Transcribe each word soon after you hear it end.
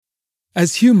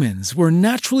As humans, we're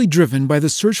naturally driven by the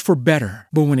search for better.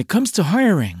 But when it comes to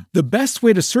hiring, the best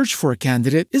way to search for a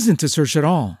candidate isn't to search at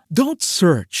all. Don't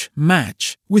search,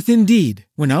 match with Indeed.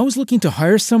 When I was looking to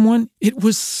hire someone, it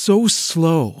was so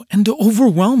slow and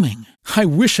overwhelming. I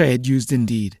wish I had used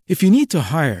Indeed. If you need to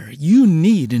hire, you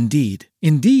need Indeed.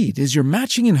 Indeed is your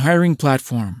matching and hiring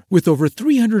platform with over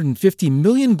 350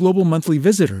 million global monthly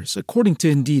visitors, according to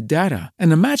Indeed data,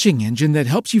 and a matching engine that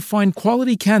helps you find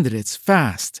quality candidates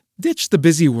fast. Ditch the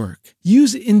busy work.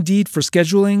 Use Indeed for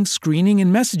scheduling, screening,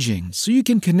 and messaging so you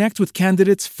can connect with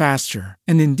candidates faster.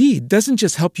 And Indeed doesn't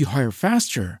just help you hire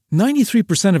faster.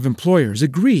 93% of employers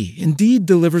agree Indeed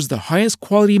delivers the highest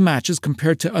quality matches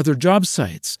compared to other job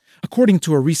sites, according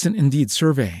to a recent Indeed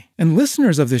survey. And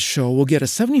listeners of this show will get a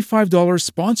 $75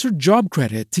 sponsored job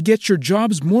credit to get your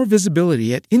jobs more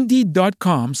visibility at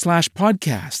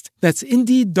Indeed.com/podcast. That's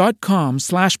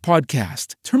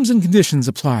Indeed.com/podcast. Terms and conditions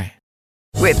apply.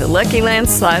 With the Lucky Land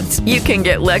Slots, you can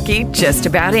get lucky just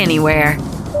about anywhere.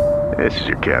 This is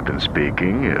your captain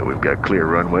speaking. We've got clear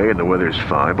runway and the weather's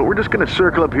fine, but we're just going to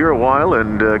circle up here a while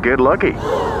and get lucky.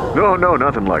 No,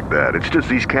 nothing like that. It's just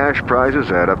these cash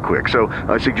prizes add up quick. So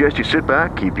I suggest you sit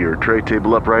back, keep your tray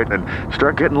table upright, and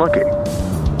start getting lucky.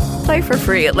 Play for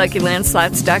free at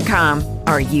LuckyLandSlots.com.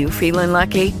 Are you feeling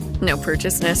lucky? No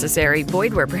purchase necessary.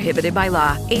 Void where prohibited by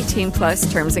law.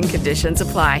 18+ terms and conditions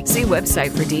apply. See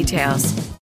website for details.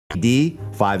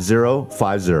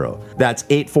 D5050. That's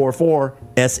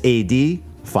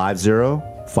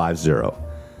 844-SAD-5050.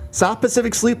 South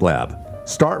Pacific Sleep Lab.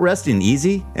 Start resting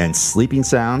easy and sleeping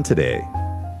sound today.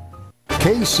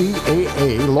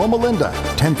 KCAA Loma Linda,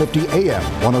 1050 AM,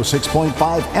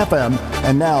 106.5 FM,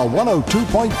 and now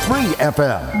 102.3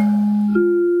 FM.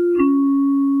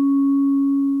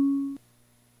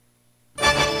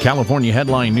 California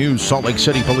headline news. Salt Lake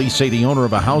City police say the owner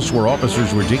of a house where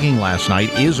officers were digging last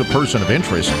night is a person of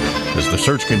interest as the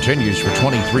search continues for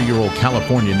 23-year-old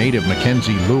California native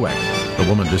Mackenzie Lueck. The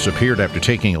woman disappeared after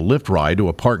taking a Lyft ride to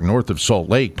a park north of Salt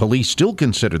Lake. Police still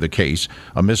consider the case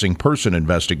a missing person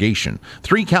investigation.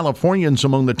 3 Californians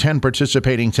among the 10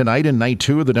 participating tonight in night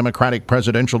 2 of the Democratic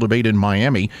presidential debate in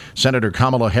Miami. Senator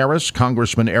Kamala Harris,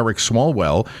 Congressman Eric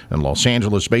Swalwell, and Los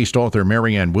Angeles-based author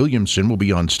Marianne Williamson will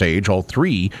be on stage. All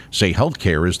 3 say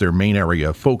healthcare is their main area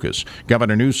of focus.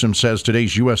 Governor Newsom says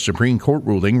today's U.S. Supreme Court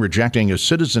ruling rejecting a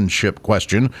citizenship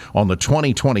question on the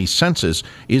 2020 census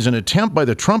is an attempt by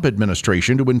the Trump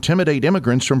administration to intimidate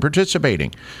immigrants from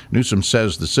participating. Newsom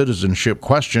says the citizenship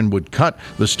question would cut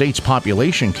the state's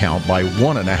population count by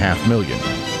 1.5 million.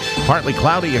 Partly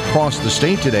cloudy across the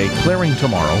state today, clearing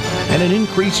tomorrow, and an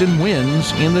increase in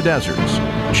winds in the deserts.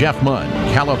 Jeff Mudd,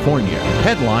 California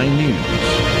Headline News.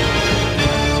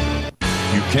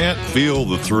 You can't feel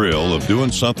the thrill of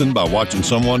doing something by watching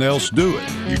someone else do it.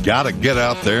 You got to get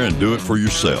out there and do it for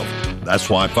yourself. That's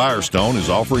why Firestone is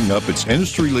offering up its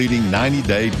industry-leading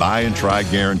 90-day buy-and-try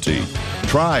guarantee.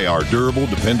 Try our durable,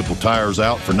 dependable tires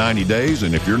out for 90 days,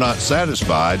 and if you're not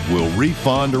satisfied, we'll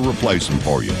refund or replace them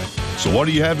for you. So what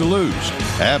do you have to lose?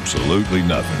 Absolutely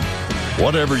nothing.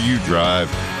 Whatever you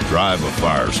drive, drive a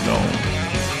Firestone.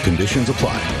 Conditions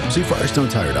apply. See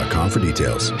FirestoneTire.com for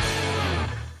details.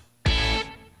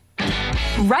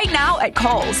 Right now at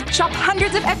Kohl's, shop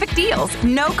hundreds of epic deals,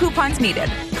 no coupons needed.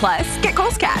 Plus, get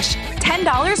Kohl's Cash,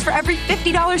 $10 for every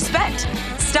 $50 spent.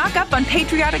 Stock up on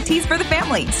patriotic tees for the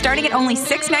family, starting at only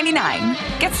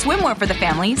 $6.99. Get swimwear for the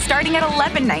family, starting at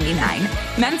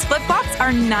 $11.99. Men's flip-flops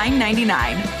are $9.99.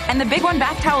 And the Big One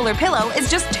bath towel or pillow is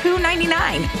just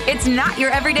 $2.99. It's not your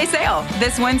everyday sale.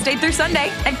 This Wednesday through Sunday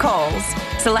at Kohl's.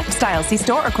 Select styles. See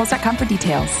store or Kohl's.com for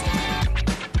details.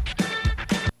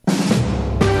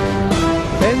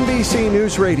 NBC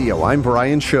News Radio, I'm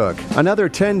Brian Shook. Another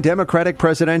 10 Democratic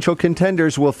presidential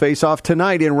contenders will face off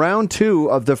tonight in round 2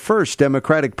 of the first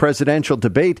Democratic presidential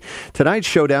debate. Tonight's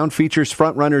showdown features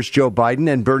frontrunners Joe Biden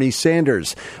and Bernie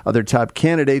Sanders. Other top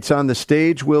candidates on the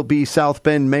stage will be South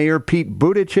Bend Mayor Pete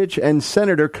Buttigieg and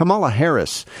Senator Kamala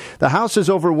Harris. The House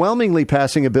is overwhelmingly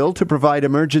passing a bill to provide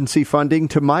emergency funding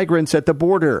to migrants at the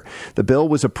border. The bill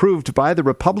was approved by the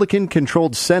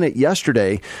Republican-controlled Senate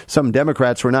yesterday. Some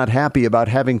Democrats were not happy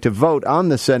about having to vote on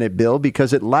the Senate bill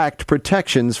because it lacked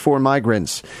protections for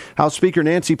migrants. House Speaker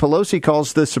Nancy Pelosi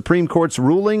calls the Supreme Court's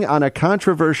ruling on a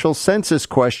controversial census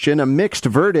question a mixed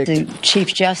verdict. The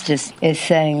Chief Justice is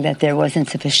saying that there wasn't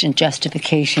sufficient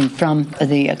justification from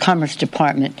the Commerce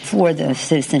Department for the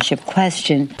citizenship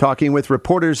question. Talking with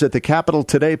reporters at the Capitol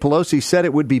today, Pelosi said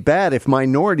it would be bad if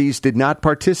minorities did not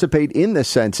participate in the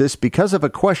census because of a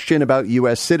question about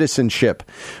U.S. citizenship.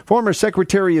 Former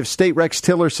Secretary of State Rex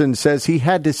Tillerson says he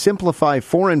had to to simplify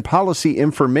foreign policy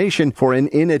information for an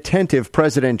inattentive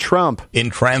President Trump. In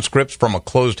transcripts from a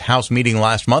closed House meeting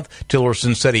last month,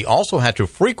 Tillerson said he also had to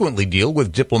frequently deal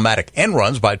with diplomatic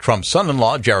end-runs by Trump's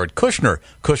son-in-law, Jared Kushner.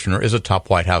 Kushner is a top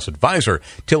White House advisor.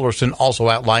 Tillerson also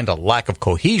outlined a lack of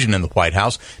cohesion in the White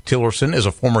House. Tillerson is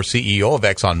a former CEO of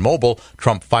ExxonMobil.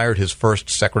 Trump fired his first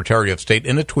Secretary of State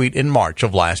in a tweet in March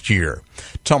of last year.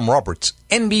 Tom Roberts,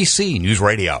 NBC News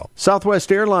Radio.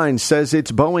 Southwest Airlines says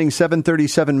its Boeing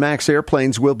 737 MAX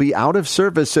airplanes will be out of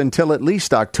service until at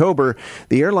least October.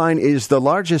 The airline is the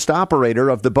largest operator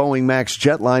of the Boeing MAX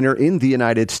jetliner in the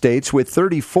United States, with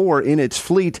 34 in its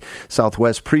fleet.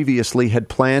 Southwest previously had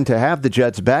planned to have the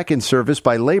jets back in service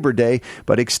by Labor Day,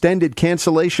 but extended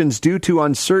cancellations due to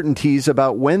uncertainties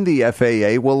about when the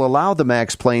FAA will allow the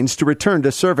MAX planes to return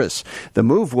to service. The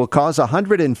move will cause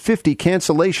 150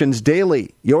 cancellations daily.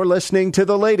 You're listening to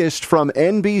the latest from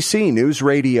NBC News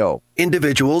Radio.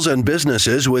 Individuals and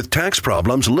businesses with tax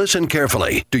problems, listen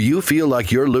carefully. Do you feel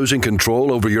like you're losing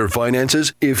control over your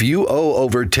finances? If you owe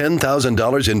over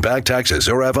 $10,000 in back taxes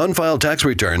or have unfiled tax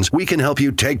returns, we can help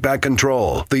you take back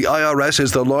control. The IRS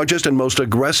is the largest and most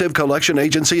aggressive collection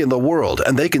agency in the world,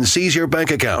 and they can seize your bank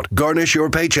account, garnish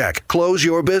your paycheck, close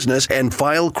your business, and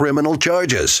file criminal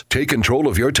charges. Take control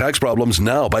of your tax problems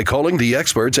now by calling the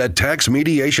experts at Tax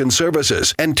Mediation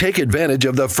Services and take advantage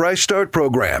of the Fresh Start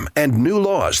program and new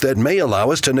laws that may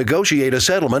allow us to negotiate a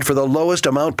settlement for the lowest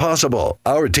amount possible.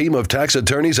 Our team of tax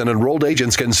attorneys and enrolled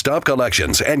agents can stop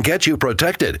collections and get you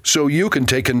protected so you can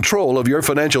take control of your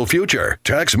financial future.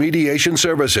 Tax Mediation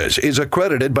Services is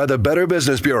accredited by the Better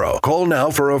Business Bureau. Call now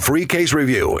for a free case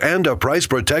review and a price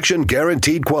protection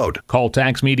guaranteed quote. Call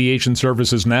Tax Mediation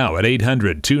Services now at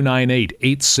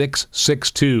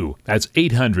 800-298-8662. That's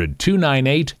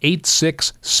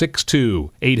 800-298-8662.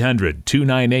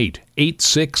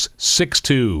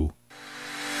 800-298-8662.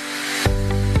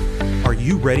 Are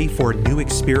you ready for a new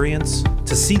experience?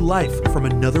 To see life from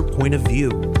another point of view?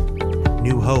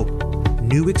 New hope,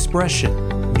 new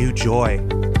expression, new joy.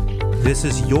 This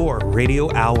is your radio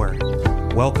hour.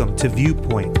 Welcome to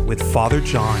Viewpoint with Father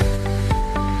John.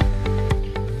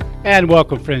 And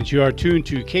welcome, friends. You are tuned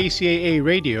to KCAA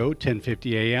Radio,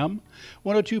 1050 AM,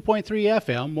 102.3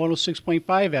 FM, 106.5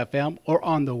 FM, or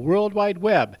on the World Wide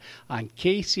Web on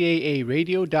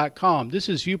kcaaradio.com. This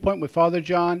is Viewpoint with Father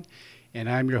John, and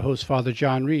I'm your host, Father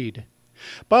John Reed.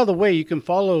 By the way, you can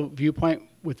follow Viewpoint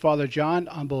with Father John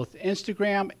on both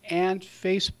Instagram and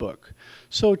Facebook.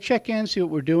 So check in, see what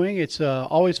we're doing. It's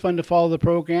always fun to follow the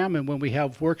program, and when we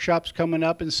have workshops coming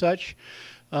up and such,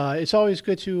 it's always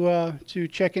good to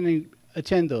check in and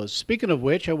attend those. Speaking of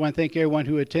which, I want to thank everyone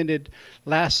who attended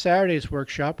last Saturday's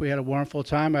workshop. We had a wonderful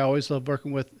time. I always love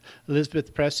working with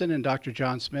Elizabeth Preston and Dr.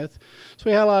 John Smith. So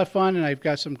we had a lot of fun, and I've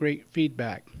got some great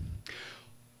feedback.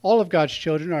 All of God's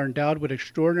children are endowed with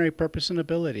extraordinary purpose and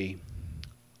ability.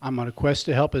 I'm on a quest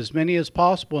to help as many as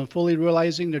possible in fully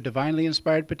realizing their divinely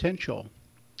inspired potential.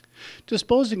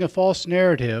 Disposing of false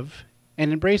narrative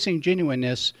and embracing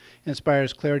genuineness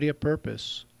inspires clarity of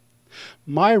purpose.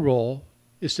 My role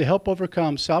is to help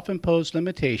overcome self-imposed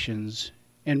limitations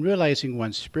in realizing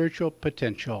one's spiritual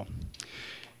potential.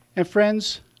 And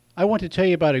friends, I want to tell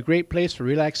you about a great place for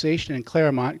relaxation in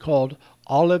Claremont called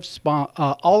Olive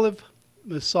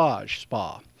Massage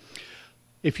Spa.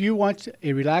 If you want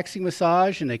a relaxing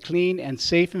massage in a clean and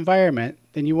safe environment,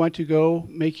 then you want to go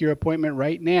make your appointment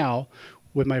right now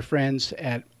with my friends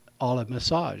at Olive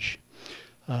Massage.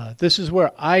 This is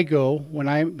where I go when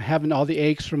I'm having all the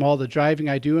aches from all the driving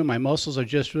I do and my muscles are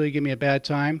just really giving me a bad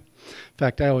time. In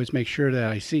fact, I always make sure that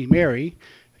I see Mary.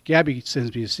 Gabby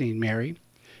sends me to see Mary.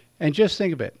 And just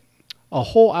think of it, a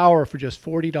whole hour for just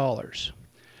 $40,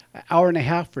 an hour and a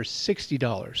half for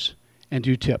 $60, and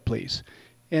do tip, please.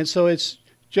 And so it's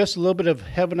just a little bit of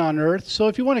heaven on earth. So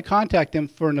if you want to contact them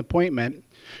for an appointment,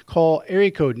 call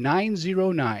area code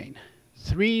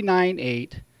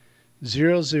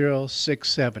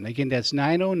 909-398-0067. Again, that's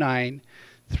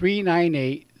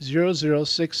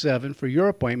 909-398-0067 for your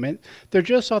appointment. They're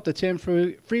just off the 10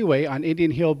 freeway on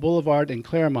Indian Hill Boulevard in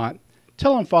Claremont.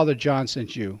 Tell them Father John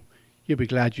sent you. You'll be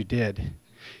glad you did.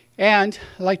 And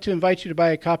I'd like to invite you to buy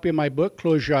a copy of my book,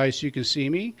 Close Your Eyes So You Can See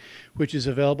Me, which is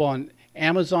available on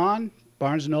Amazon,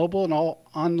 Barnes & Noble, and all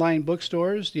online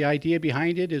bookstores. The idea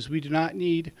behind it is we do not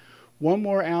need one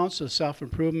more ounce of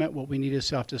self-improvement. What we need is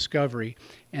self-discovery,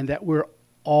 and that we're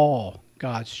all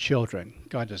God's children.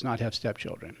 God does not have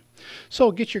stepchildren.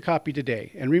 So get your copy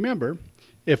today. And remember,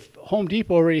 if Home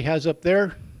Depot already has up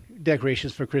their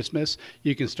decorations for Christmas,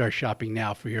 you can start shopping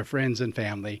now for your friends and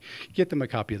family. Get them a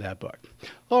copy of that book.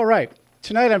 All right.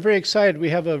 Tonight I'm very excited. We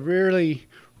have a really,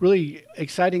 really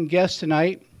exciting guest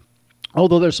tonight.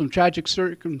 although there's some tragic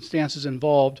circumstances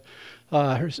involved.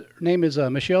 Her name is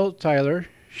Michelle Tyler.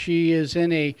 She is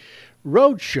in a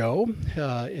road show.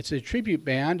 It's a tribute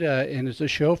band, and it's a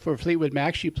show for Fleetwood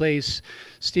Mac. She plays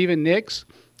Stephen Nicks,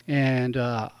 and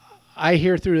I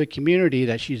hear through the community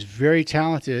that she's very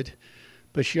talented,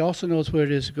 but she also knows what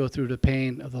it is to go through the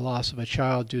pain of the loss of a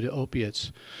child due to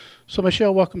opiates. So,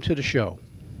 Michelle, welcome to the show.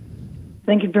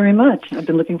 Thank you very much. I've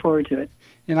been looking forward to it.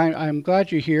 And I'm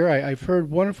glad you're here. I've heard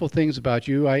wonderful things about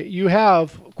you. You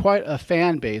have quite a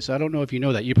fan base. I don't know if you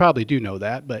know that. You probably do know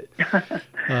that, but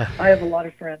I have a lot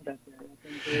of friends out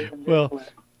there. Well,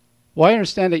 I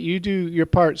understand that you do your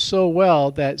part so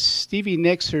well that Stevie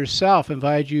Nicks herself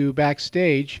invited you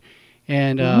backstage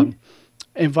and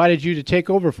invited you to take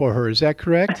over for her. Is that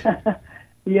correct?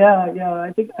 Yeah.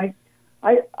 I think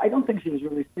I don't think she was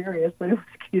really serious, but it was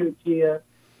cute.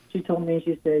 She told me,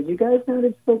 she said, "You guys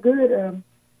sounded so good."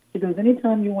 She goes,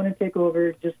 "Anytime you want to take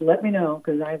over, just let me know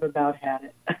because I've about had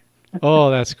it."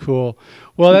 Oh, that's cool.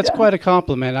 Well, that's quite a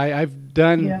compliment. I've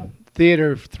done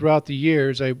theater throughout the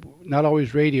years. Not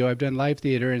always radio. I've done live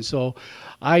theater, and so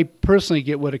I personally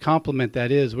get what a compliment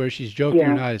that is. Where she's joking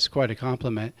or not, it's quite a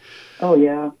compliment. Oh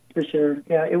yeah, for sure.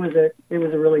 Yeah, it was a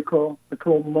really cool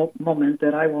moment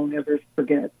that I won't ever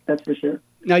forget. That's for sure.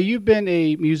 Now, you've been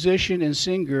a musician and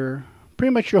singer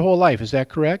pretty much your whole life. Is that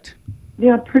correct?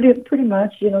 Yeah, pretty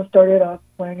much. Started off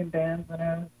playing in bands when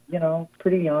I was,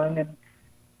 pretty young, and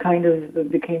kind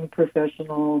of became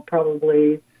professional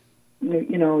probably,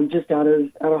 just out of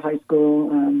high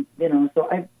school. So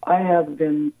I have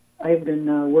been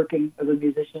working as a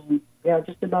musician,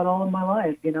 just about all of my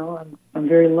life. I'm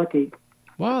very lucky.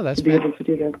 Wow, that's to be able to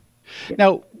do that. Yeah.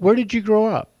 Now, where did you grow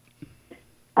up?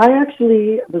 I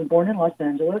actually was born in Los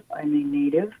Angeles. I'm a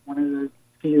native, one of those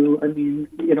few,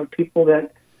 people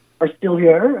that are still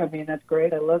here. I mean, that's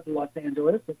great. I love Los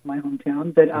Angeles. It's my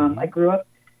hometown. But I grew up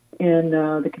in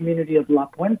the community of La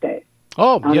Puente.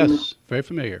 Oh, yes. Very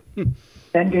familiar.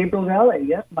 San Gabriel Valley.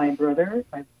 Yes, my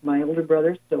older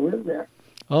brother still lives there.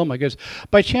 Oh, my goodness.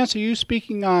 By chance, are you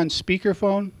speaking on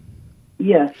speakerphone?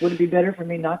 Yes. Would it be better for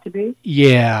me not to be?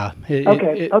 Yeah.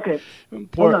 Okay.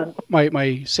 Hold on.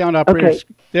 My sound operator. Okay.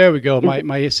 There we go.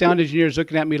 My sound engineer is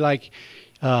looking at me like,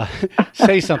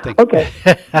 say something. Okay.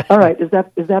 All right. Is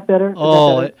that better?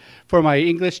 For my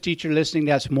English teacher listening,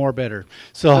 that's more better.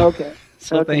 So, okay.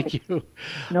 Thank you.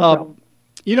 No problem.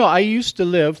 I used to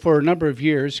live for a number of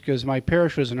years because my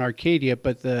parish was in Arcadia,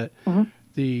 but the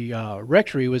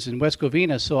rectory was in West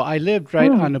Covina. So I lived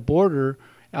right on the border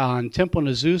on Temple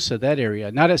Azusa, that area.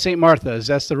 Not at St. Martha's.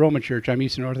 That's the Roman Church. I'm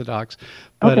Eastern Orthodox.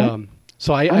 But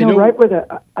so I know right where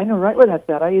that. I know right where that's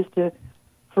at. I used to,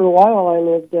 for a while, I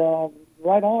lived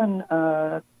right on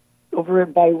over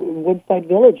by Woodside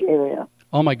Village area.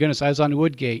 Oh my goodness, I was on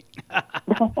Woodgate.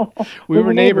 We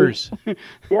were neighbors.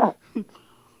 Yeah.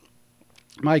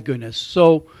 My goodness.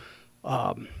 So,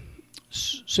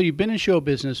 so you've been in show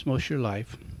business most of your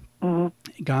life,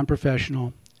 gone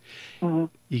professional.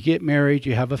 You get married,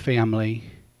 you have a family,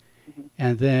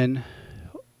 and then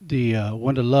the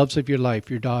one of the loves of your life,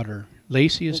 your daughter,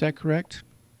 Lacey. Is that correct?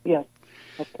 Yes,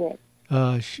 that's correct.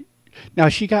 Now,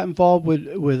 she got involved with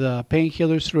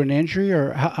painkillers through an injury,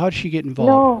 or how did she get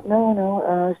involved?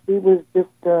 No. She was just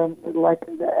like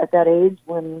at that age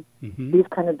when these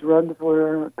kind of drugs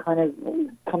were kind of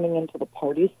coming into the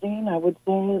party scene, I would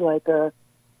say, like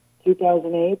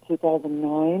 2008,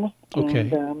 2009. Okay.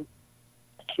 And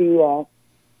she, high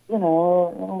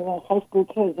school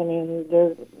kids, I mean,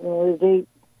 they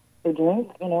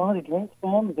drink, they drink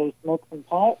some, they smoke some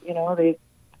pot, they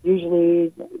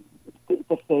usually... It's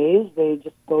a phase they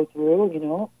just go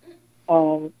through,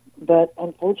 but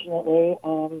unfortunately,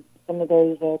 some of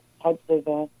those types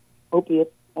of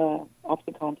opiates,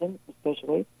 OxyContin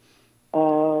especially,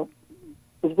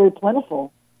 is very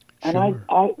plentiful. And sure.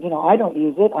 I don't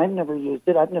use it. I've never used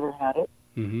it. I've never had it.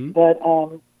 But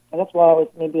that's why I was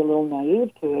maybe a little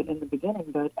naive to it in the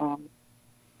beginning. But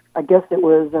I guess it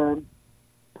was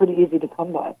pretty easy to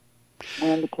come by.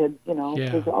 And the kids,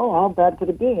 says, "Oh, how bad could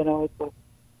it be? It's a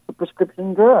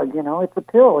prescription drug, it's a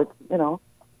pill, it's,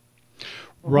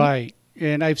 Right.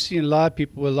 And I've seen a lot of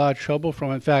people with a lot of trouble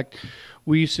from it. In fact,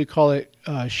 we used to call it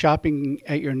shopping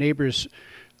at your neighbor's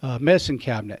medicine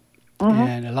cabinet.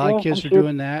 And a lot of kids were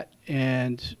doing that.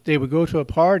 And they would go to a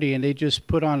party and they just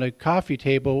put on a coffee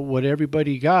table what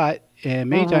everybody got. And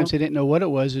many times they didn't know what it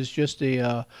was. It's just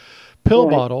a pill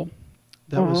bottle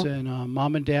that was in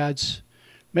mom and dad's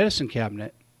medicine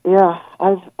cabinet. Yeah,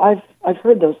 I've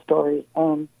heard those stories.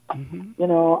 I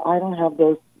don't have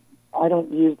those. I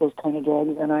don't use those kind of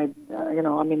drugs, and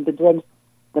the drugs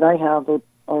that I have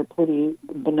are pretty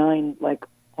benign, like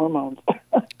hormones.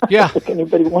 Yeah. If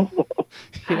anybody wants to.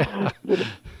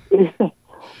 Yeah.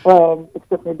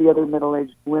 Except maybe other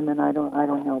middle-aged women. I don't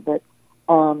know. But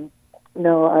no,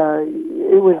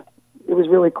 it was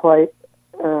really quite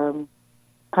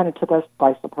kind of took us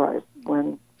by surprise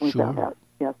when we found out.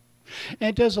 Yes. And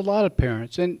it does a lot of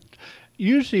parents. And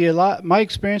usually my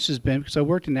experience has been, because I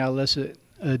worked in adolescent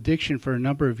addiction for a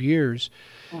number of years,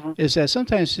 is that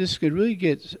sometimes this could really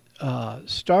get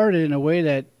started in a way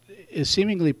that is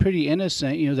seemingly pretty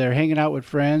innocent. You know, they're hanging out with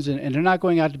friends and they're not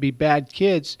going out to be bad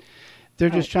kids. They're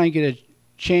just trying to get a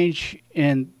change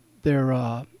in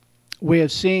their way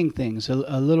of seeing things,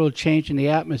 a little change in the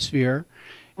atmosphere.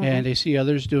 And they see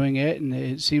others doing it, and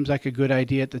it seems like a good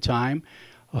idea at the time.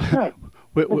 Right.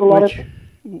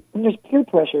 There's peer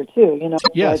pressure, too, you know.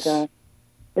 Yes.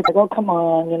 It's like, oh, come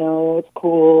on, you know, it's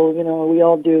cool, you know, we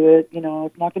all do it, you know,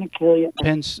 it's not going to kill you.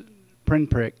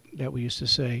 Pinprick, that we used to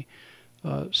say.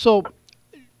 So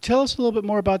tell us a little bit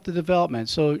more about the development.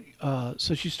 So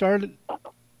she started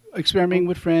experimenting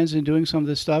with friends and doing some of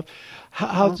this stuff.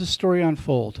 How did the story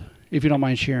unfold, if you don't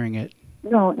mind sharing it?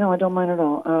 No, I don't mind at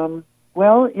all.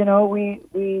 Well, you know, we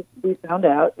found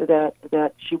out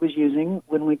that she was using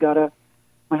when we got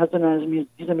my husband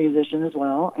he's a musician as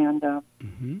well, and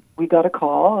we got a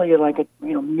call like at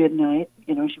midnight.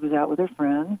 You know, she was out with her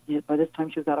friends. By this time,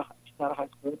 she was out of high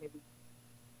school, maybe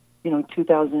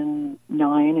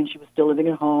 2009, and she was still living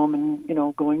at home and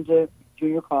going to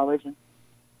junior college.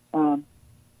 And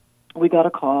we got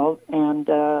a call and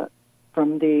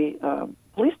from the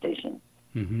police station,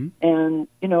 and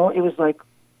it was like,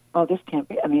 oh, this can't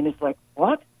be. I mean, it's like,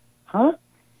 what? Huh?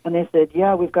 And they said,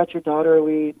 yeah, we've got your daughter.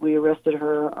 We arrested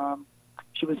her.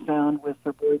 She was found with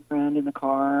her boyfriend in the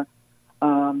car.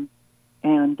 And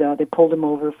they pulled him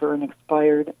over for an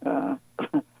expired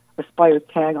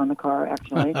tag on the car,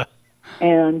 actually.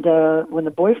 And when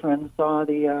the boyfriend saw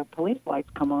the police lights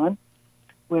come on,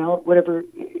 well, whatever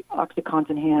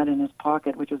OxyContin he had in his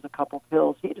pocket, which was a couple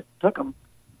pills, he just took them.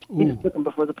 He just took them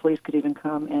before the police could even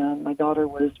come, and my daughter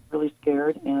was really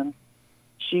scared, and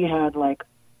she had like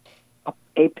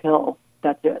a pill.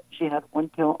 That's it. She had one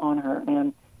pill on her,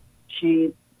 and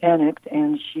she panicked,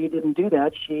 and she didn't do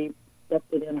that. She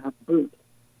stepped it in her boot,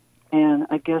 and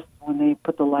I guess when they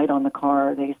put the light on the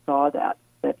car, they saw that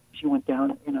she went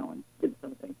down, and did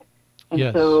something.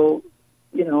 And so,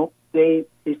 they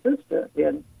searched her. They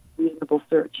had a reasonable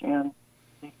search, and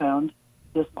they found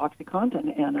this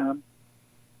OxyContin, and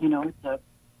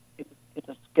it's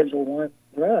a Schedule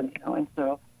I drug, and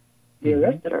so they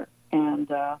arrested her. And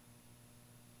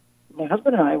my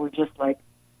husband and I were just like,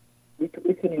 we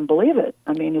couldn't even believe it.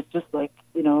 I mean, it's just like,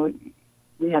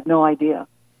 we had no idea.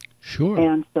 Sure.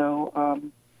 And so,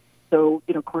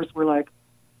 of course, we're like,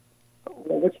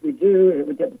 well, what should we do?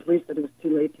 The police said it was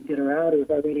too late to get her out. It was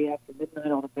already after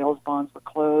midnight. All the bail bonds were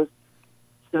closed.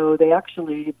 So they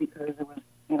actually, because it was,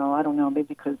 I don't know, maybe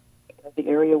because the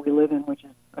area we live in, which is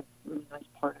a really nice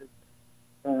part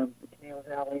of the Canal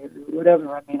Valley or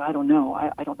whatever. I mean, I don't know.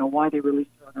 I don't know why they released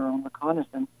her on her own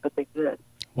reconnaissance, but they did.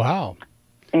 Wow.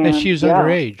 And she was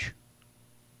underage?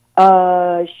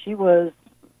 She was,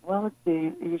 well, let's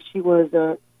see. She was,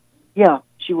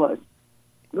 she was.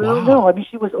 Well, wow. No, I mean,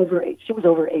 she was over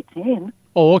 18.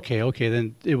 Oh, okay.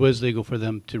 Then it was legal for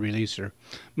them to release her.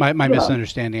 My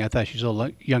misunderstanding. I thought she was a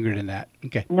little younger than that.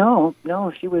 Okay. No,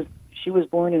 she was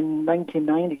born in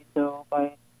 1990, so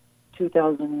by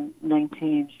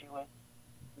 2019 she was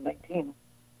 19.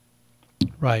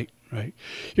 Right.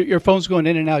 Your phone's going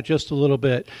in and out just a little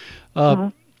bit.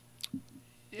 And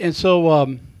so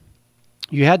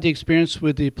you had the experience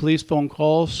with the police phone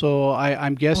call, so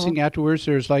I'm guessing afterwards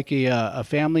there's like a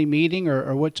family meeting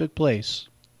or what took place?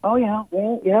 Oh, yeah.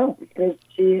 Well, yeah, because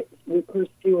she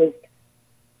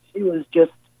was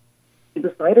just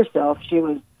beside herself. She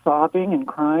was sobbing and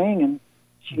crying, and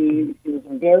she was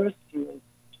embarrassed. She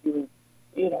was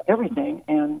everything.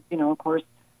 And of course,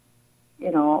 I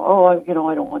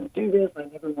don't want to do this. I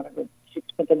never want to go. She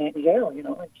spent the night in jail. And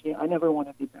I never want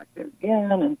to be back there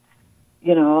again. And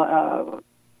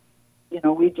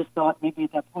we just thought maybe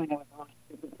at that point it was a really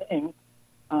stupid thing,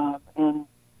 and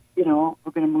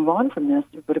we're going to move on from this.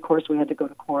 But of course, we had to go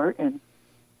to court, and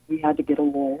we had to get a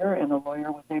lawyer, and the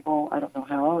lawyer was able. I don't know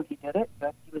how he did it,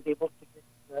 but he was able to get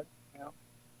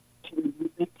to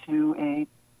reduce it to a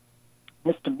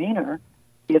misdemeanor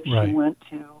if she went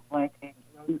to like a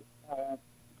drug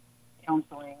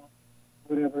counseling,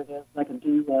 whatever it is, like a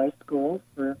DUI school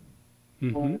for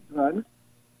drugs.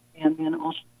 And then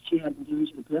all she had to do,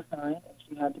 she was assigned, and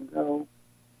she had to go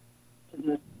to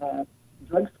this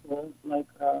drug school, like,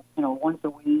 once a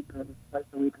week or twice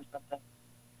a week or something,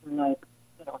 for like,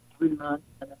 3 months,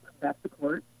 and then come back to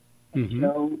court.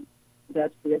 show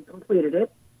that she had completed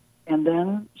it, and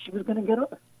then she was going to get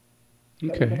off.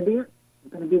 That was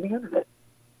going to be the end of it.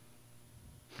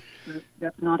 But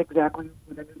that's not exactly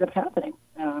what ended up happening.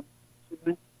 She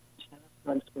went to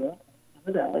drug school in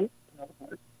the Valley,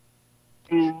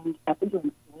 and at the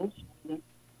drug school, she ended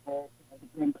up the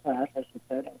drug class, I should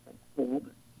say, at the school.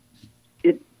 But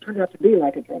it turned out to be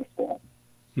like a drug school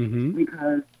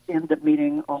because she ended up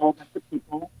meeting a whole bunch of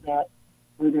people that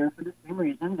were there for the same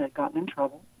reason, that gotten in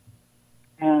trouble,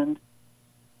 and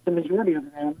the majority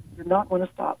of them did not want to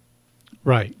stop.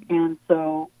 Right. And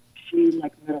so she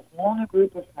met a whole new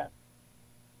group of friends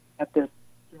at this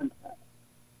drug class.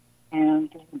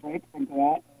 And during the break, they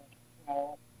go out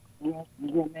and,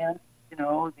 romance,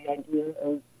 the idea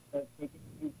of taking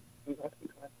these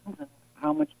oxycontins and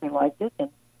how much they liked it.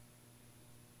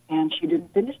 And she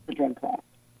didn't finish the drug class.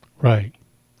 Right.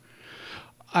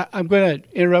 I'm going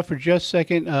to interrupt for just a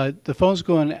second. The phone's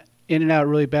going in and out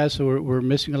really bad, so we're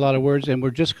missing a lot of words, and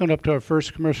we're just coming up to our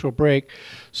first commercial break.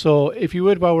 So if you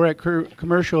would, while we're at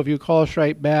commercial, if you call us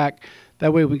right back,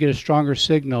 that way we get a stronger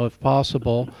signal if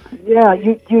possible. Yeah,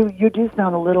 you do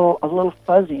sound a little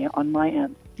fuzzy on my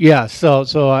end. Yeah,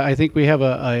 so I think we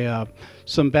have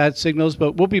some bad signals,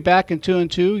 but we'll be back in 2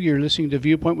 and 2. You're listening to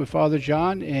Viewpoint with Father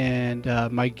John, and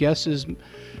my guest is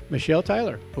Michelle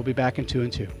Tyler. We'll be back in 2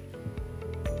 and 2.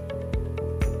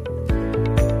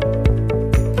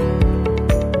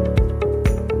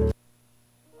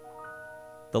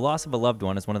 The loss of a loved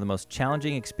one is one of the most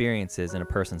challenging experiences in a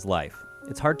person's life.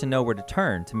 It's hard to know where to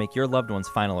turn to make your loved one's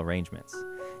final arrangements.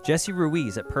 Jesse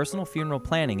Ruiz at Personal Funeral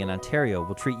Planning in Ontario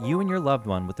will treat you and your loved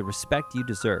one with the respect you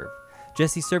deserve.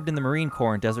 Jesse served in the Marine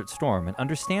Corps in Desert Storm and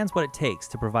understands what it takes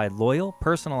to provide loyal,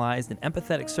 personalized, and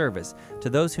empathetic service to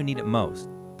those who need it most.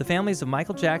 The families of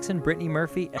Michael Jackson, Brittany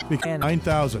Murphy, and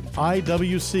 9000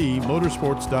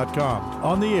 IWCmotorsports.com.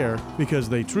 On the air because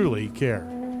they truly care.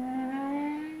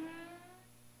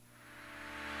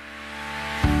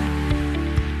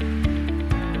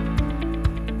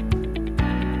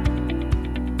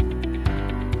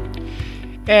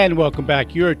 And welcome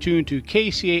back. You're tuned to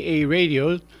KCAA Radio,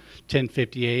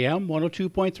 1050 AM,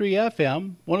 102.3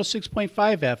 FM,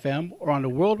 106.5 FM, or on the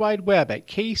World Wide Web at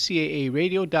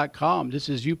kcaaradio.com. This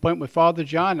is Viewpoint with Father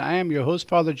John. I am your host,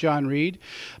 Father John Reed.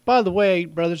 By the way,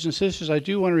 brothers and sisters, I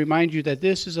do want to remind you that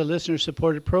this is a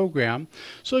listener-supported program.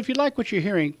 So if you like what you're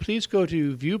hearing, please go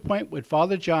to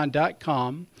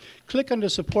viewpointwithfatherjohn.com, click on the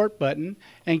support button,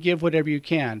 and give whatever you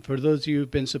can. For those of you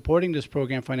who've been supporting this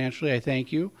program financially, I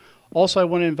thank you. Also, I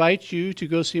want to invite you to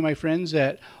go see my friends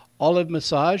at Olive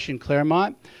Massage in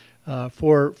Claremont.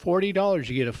 For $40,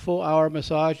 you get a full hour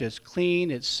massage. It's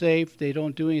clean, it's safe. They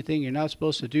don't do anything you're not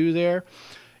supposed to do there.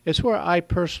 It's where I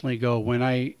personally go when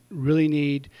I really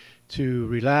need to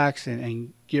relax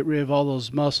and get rid of all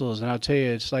those muscles. And I'll tell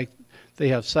you, it's like they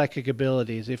have psychic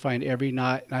abilities. They find every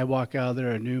night, and I walk out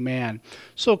there a new man.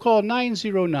 So call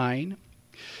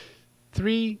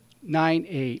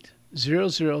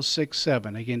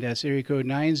 909-398-0067. Again, that's area code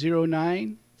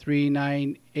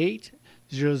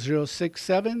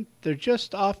 909-398-0067. They're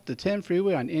just off the 10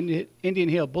 freeway on Indian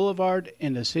Hill Boulevard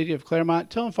in the city of Claremont.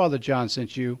 Tell them Father John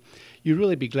sent you. You'd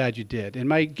really be glad you did. And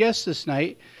my guest this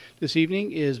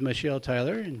evening is Michelle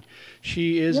Tyler, and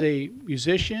she is a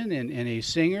musician and a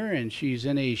singer, and she's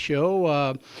in a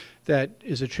show that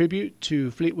is a tribute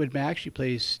to Fleetwood Mac. She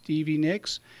plays Stevie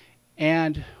Nicks.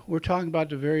 And we're talking about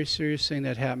the very serious thing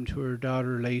that happened to her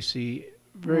daughter, Lacey.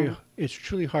 It's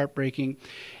truly heartbreaking.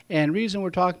 And the reason we're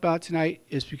talking about tonight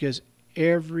is because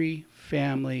every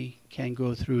family can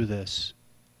go through this.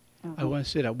 I want to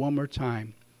say that one more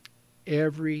time.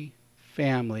 Every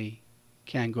family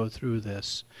can go through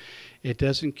this. It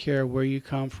doesn't care where you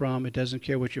come from. It doesn't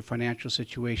care what your financial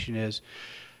situation is.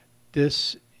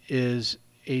 This is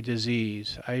a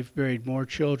disease. I've buried more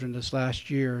children this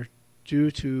last year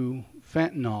due to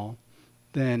fentanyl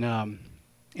than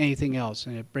anything else,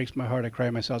 and it breaks my heart. I cry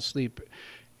myself to sleep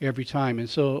every time. And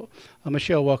so,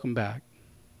 Michelle, welcome back.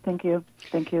 Thank you.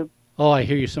 Oh, I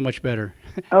hear you so much better.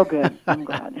 Oh, good. I'm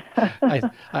glad.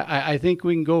 I think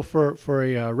we can go for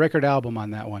a record album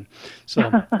on that one. So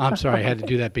I'm sorry I had to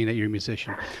do that, being that you're a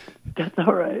musician. That's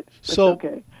all right.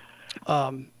 Okay.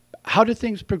 How did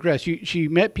things progress? She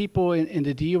met people in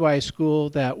the DUI school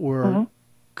that were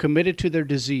committed to their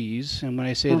disease, and when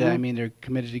I say that, I mean they're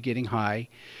committed to getting high.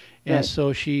 And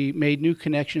so she made new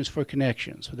connections for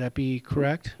connections. Would that be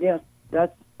correct? Yes,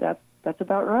 that's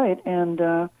about right.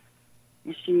 And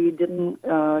she didn't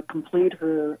complete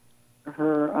her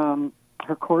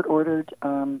court-ordered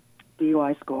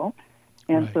DUI school,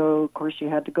 and so of course she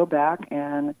had to go back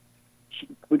and She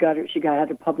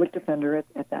had a public defender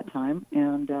at that time,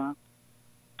 and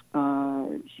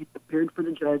she appeared for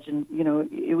the judge, and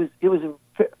it was a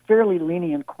fairly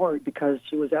lenient court because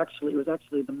it was actually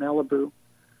the Malibu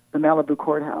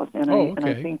courthouse, and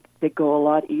I think they go a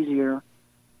lot easier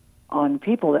on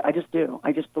people. I just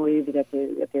believe that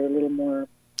they're a little more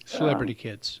celebrity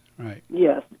kids, right?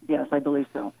 Yes, I believe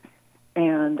so.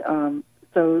 And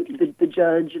so the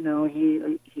judge,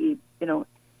 he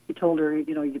told her,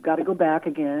 you've got to go back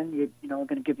again. I'm going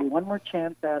to give you one more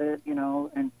chance at it,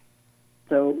 and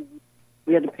so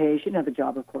we had to pay. She didn't have a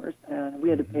job, of course, and we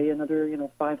had to pay another,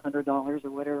 $500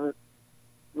 or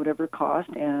whatever it cost,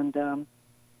 and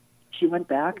she went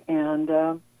back,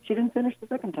 and she didn't finish the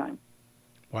second time.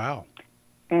 Wow.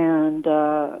 And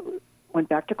went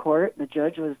back to court. The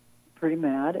judge was pretty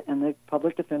mad, and the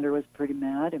public defender was pretty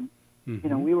mad, and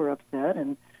we were upset,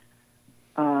 and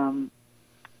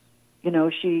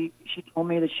she told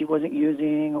me that she wasn't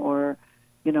using, or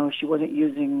she wasn't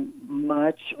using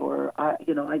much, or I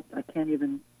can't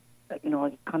even,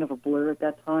 it's kind of a blur at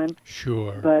that time.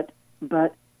 Sure. But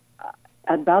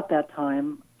at about that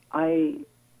time,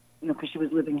 because she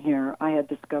was living here, I had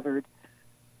discovered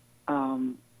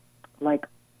like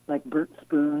burnt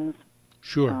spoons.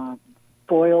 Sure.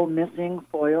 Missing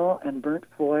foil and burnt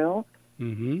foil.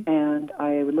 Mm-hmm. And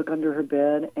I would look under her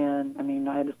bed, and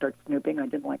I had to start snooping. I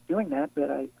didn't like doing that,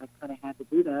 but I kind of had to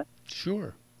do that.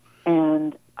 Sure.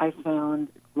 And I found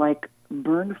like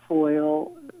burned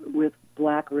foil with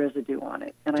black residue on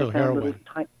it, and I found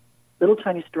little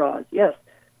tiny straws. Yes,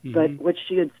 but what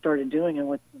she had started doing, and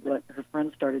what her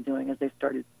friends started doing, is they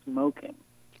started smoking.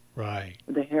 Right.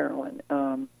 The heroin.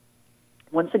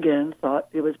 Once again, thought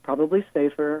it was probably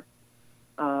safer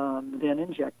than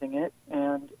injecting it,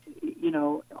 and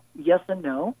yes and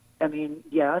no.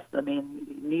 Yes.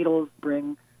 Needles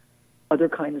bring other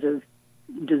kinds of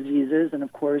diseases, and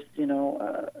of course,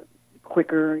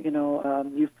 quicker,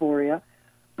 euphoria.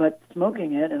 But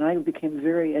smoking it, and I became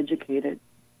very educated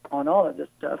on all of this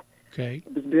stuff. Okay.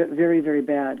 It was very, very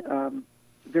bad.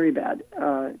 Very bad.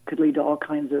 Could lead to all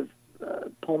kinds of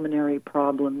pulmonary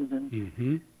problems,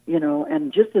 and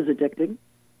and just as addicting.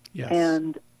 Yes.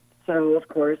 And so, of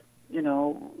course,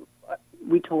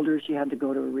 we told her she had to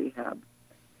go to a rehab.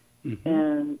 Mm-hmm.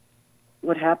 And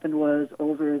what happened was,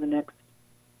 over the next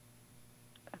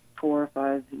 4 or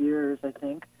 5 years, I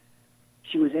think,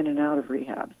 she was in and out of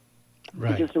rehabs.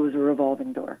 Right. It was a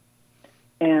revolving door.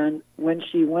 And when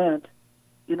she went,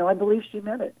 I believe she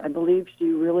meant it. I believe she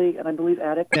really, and I believe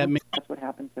addicts, that's what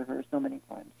happened to her so many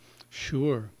times.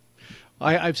 Sure.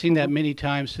 I've seen that many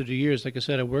times through the years. Like I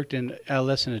said, I worked in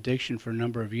adolescent addiction for a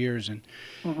number of years, and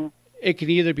it can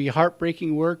either be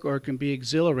heartbreaking work or it can be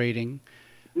exhilarating.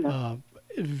 Yeah.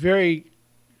 Very,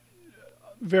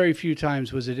 very few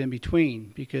times was it in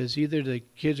between, because either the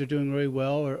kids are doing really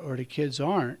well or the kids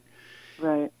aren't.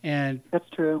 Right. And that's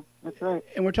true. That's right.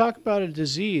 And we're talking about a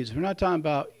disease. We're not talking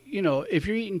about, if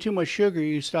you're eating too much sugar,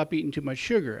 you stop eating too much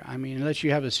sugar. Unless you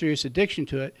have a serious addiction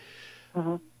to it.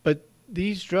 But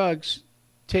these drugs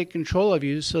take control of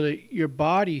you so that your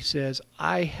body says,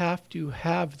 I have to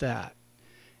have that.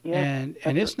 Yeah, and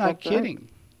it's not kidding. Right.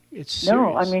 It's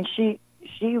serious. No,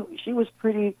 she was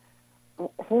pretty,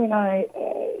 her and I,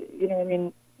 you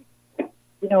know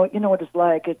what it's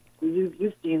like.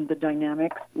 You've seen the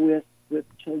dynamics with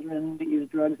children that use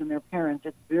drugs and their parents.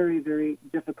 It's very, very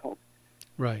difficult.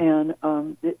 Right. And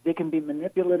they can be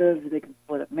manipulative. They can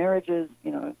split up marriages,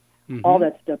 all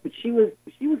that stuff. But she was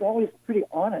always pretty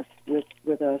honest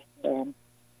with us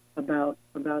about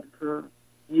her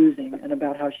using and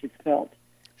about how she felt.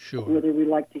 Sure. Whether we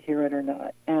like to hear it or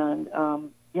not. And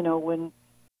when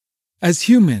As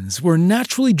humans, we're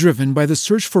naturally driven by the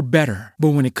search for better.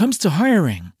 But when it comes to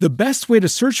hiring, the best way to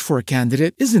search for a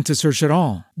candidate isn't to search at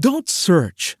all. Don't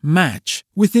search, match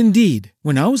with Indeed.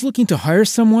 When I was looking to hire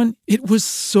someone, it was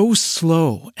so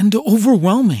slow and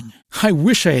overwhelming. I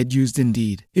wish I had used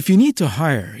Indeed. If you need to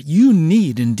hire, you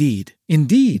need Indeed.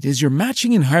 Indeed is your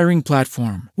matching and hiring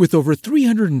platform with over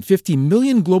 350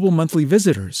 million global monthly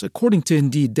visitors, according to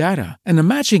Indeed data, and a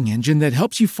matching engine that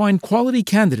helps you find quality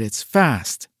candidates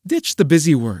fast. Ditch the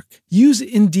busy work. Use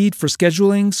Indeed for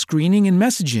scheduling, screening, and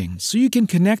messaging so you can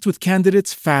connect with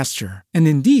candidates faster. And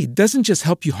Indeed doesn't just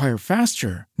help you hire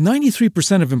faster.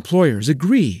 93% of employers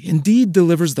agree Indeed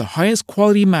delivers the highest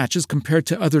quality matches compared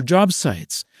to other job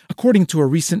sites, according to a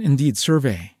recent Indeed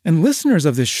survey. And listeners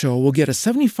of this show will get a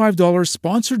 $75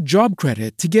 sponsored job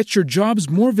credit to get your jobs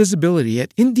more visibility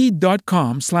at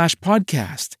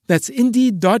Indeed.com/podcast. That's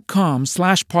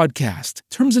Indeed.com/podcast.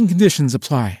 Terms and conditions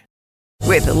apply.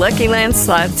 With the Lucky Land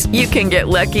Slots, you can get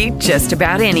lucky just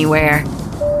about anywhere.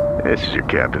 This is your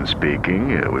captain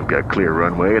speaking. We've got clear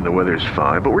runway and the weather's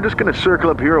fine, but we're just going to circle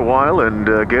up here a while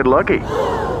and get lucky.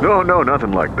 No,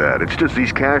 nothing like that. It's just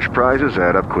these cash prizes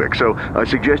add up quick. So I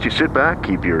suggest you sit back,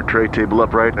 keep your tray table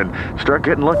upright, and start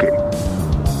getting lucky.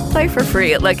 Play for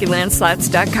free at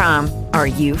LuckyLandSlots.com. Are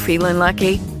you feeling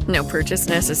lucky? No purchase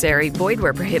necessary. Void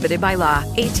where prohibited by law.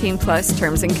 18+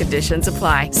 terms and conditions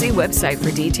apply. See website for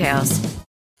details.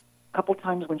 A couple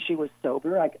times when she was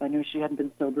sober, I knew she hadn't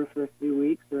been sober for a few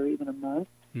weeks or even a month,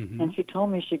 and she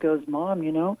told me, she goes, Mom,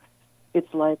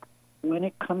 it's like when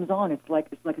it comes on, it's like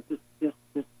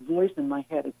this voice in my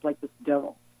head. It's like this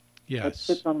devil that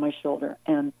sits on my shoulder,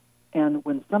 and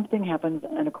when something happens,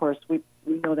 and of course we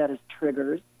know that as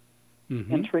triggers,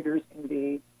 and triggers can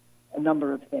be a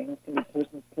number of things, can be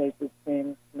persons, places,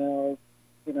 things, smells,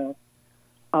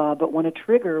 but when a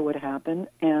trigger would happen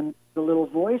and the little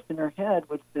voice in her head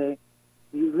would say,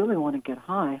 you really want to get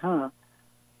high, huh?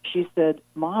 She said,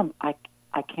 Mom, I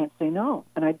can't say no.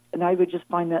 And I would just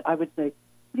find that I would say,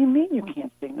 what do you mean you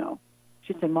can't say no?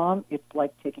 She'd say, Mom, it's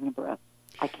like taking a breath.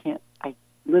 I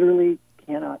literally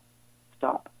cannot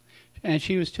stop. And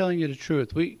she was telling you the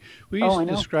truth. We used to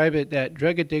describe it that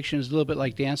drug addiction is a little bit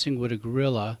like dancing with a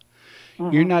gorilla.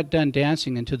 You're not done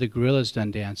dancing until the gorilla's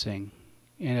done dancing.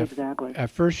 And exactly. At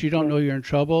first you don't know you're in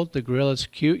trouble. The gorilla's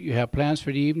cute. You have plans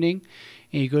for the evening,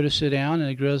 and you go to sit down, and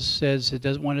the gorilla says it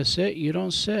doesn't want to sit. You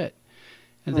don't sit.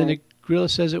 And then the gorilla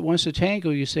says it wants to tango.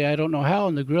 You say, I don't know how,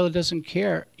 and the gorilla doesn't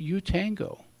care. You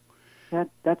tango.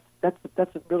 That's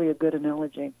really a good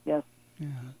analogy, yes. Yeah.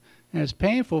 And it's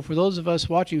painful for those of us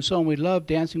watching Someone We Love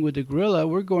Dancing with the Gorilla.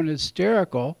 We're going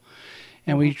hysterical,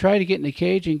 and we try to get in the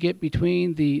cage and get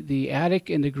between the addict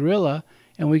and the gorilla,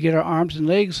 and we get our arms and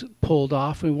legs pulled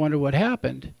off. We wonder what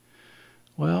happened.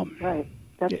 Well, right,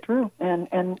 that's true. And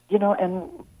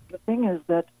the thing is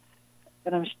that,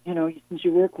 and since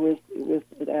you work with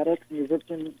addicts and you've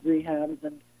worked in rehabs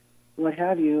and what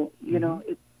have you,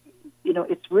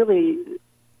 it's really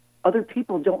other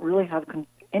people don't really have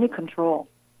any control.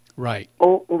 Right.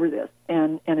 Over this,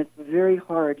 and it's very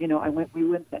hard. We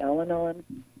went to Al-Anon.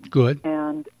 Good.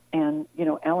 And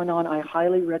Al-Anon, I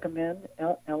highly recommend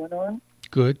Al-Anon.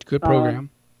 Good program.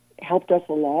 Helped us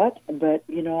a lot, but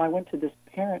I went to this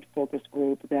parent focus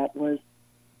group that was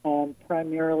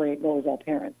primarily, it was all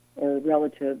parents or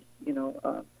relatives,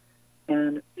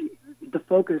 and the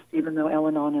focus, even though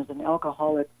Al-Anon is an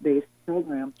alcoholic-based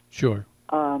program, sure,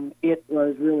 it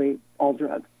was really all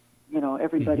drugs.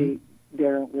 Everybody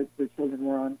there with their children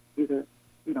were on either,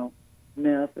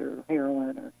 meth or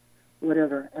heroin or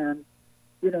whatever. And,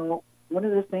 one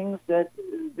of the things that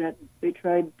they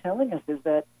tried telling us is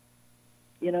that,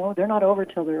 they're not over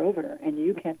till they're over, and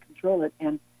you can't control it.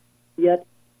 And yet,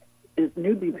 as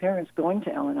newbie parents going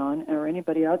to Al-Anon or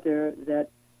anybody out there, that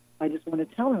I just want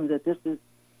to tell them that this is,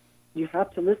 you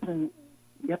have to listen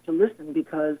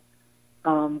because,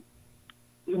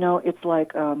 it's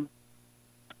like, I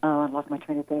lost my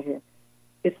train of thought here.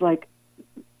 It's like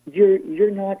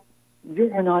you're not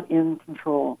in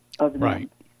control of them, right?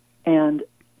 And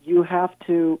you have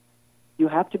to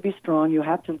be strong. You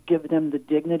have to give them the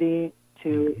dignity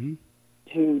to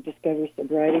discover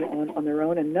sobriety on their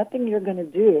own, and nothing you're going to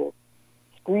do,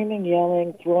 screaming,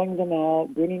 yelling, throwing them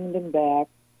out, bringing them back,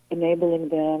 enabling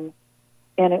them.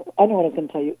 And I know what I was going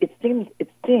to tell you. It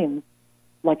seems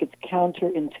like it's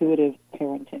counterintuitive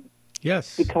parenting.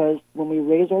 Yes. Because when we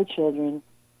raise our children,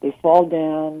 they fall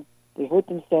down, they hurt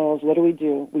themselves. What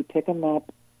do? We pick them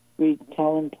up. We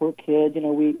tell them, poor kid,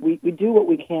 we do what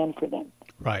we can for them.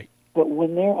 Right. But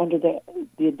when they're under the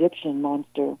addiction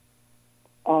monster,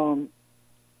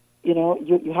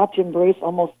 you have to embrace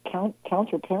almost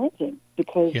counter-parenting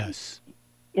because, yes.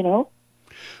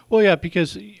 Well, yeah,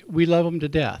 because we love them to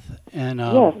death. And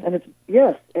it's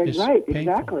right, painful.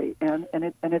 Exactly. And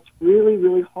it's really,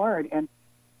 really hard. And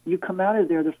you come out of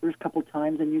there the first couple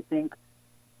times and you think,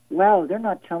 wow, they're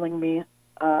not telling me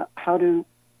how to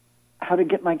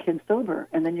get my kid sober.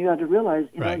 And then you have to realize,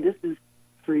 this is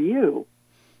for you.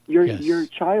 Your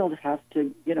child has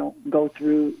to, go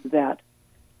through that.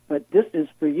 But this is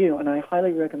for you, and I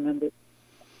highly recommend it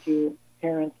to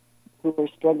parents who are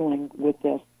struggling with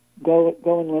this. Go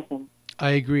and listen. I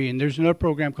agree. And there's another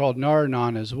program called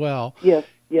Nar-Anon as well. Yes,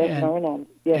 Nar-Anon.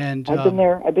 Yes, and I've been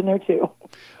there too.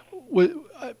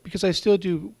 Because I still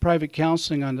do private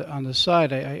counseling on the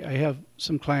side. I have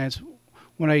some clients.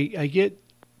 When I get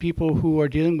people who are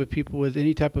dealing with people with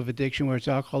any type of addiction, whether it's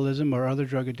alcoholism or other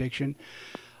drug addiction,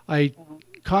 I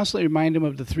constantly remind them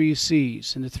of the 3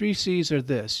 C's. And the 3 C's are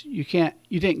this: you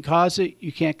didn't cause it,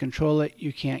 you can't control it,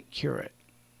 you can't cure it.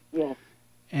 Yes.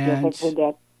 And I've heard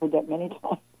that many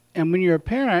times. And when you're a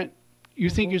parent, you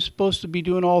think you're supposed to be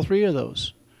doing all three of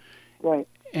those. Right.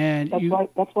 And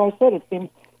that's why I said it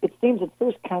seems at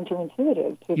first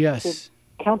counterintuitive to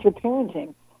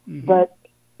counter-parenting. Mm-hmm. But,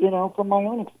 from my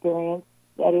own experience,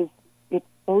 it's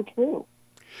so true.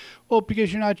 Well,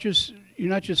 because you're not just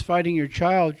fighting your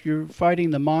child, you're fighting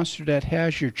the monster that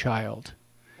has your child.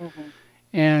 Mm-hmm.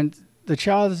 And the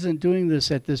child isn't doing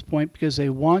this at this point because they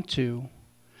want to.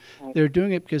 Right. They're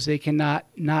doing it because they cannot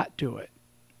not do it.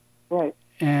 Right.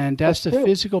 And that's the true.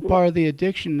 physical part of the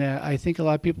addiction that I think a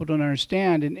lot of people don't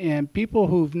understand. And people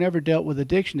who've never dealt with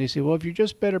addiction, they say, well, if you're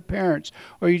just better parents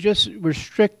or you just were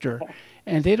stricter,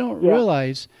 and they don't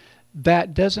realize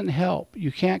that doesn't help.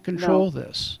 You can't control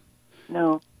this.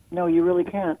 No, you really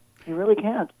can't. You really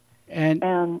can't.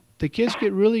 And the kids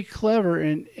get really clever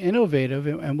and innovative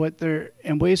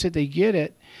in ways that they get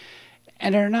it,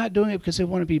 and they're not doing it because they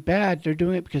want to be bad. They're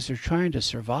doing it because they're trying to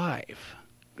survive.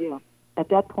 Yeah, at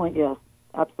that point, yes,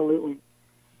 absolutely.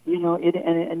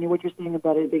 And what you're saying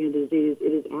about it being a disease,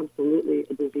 it is absolutely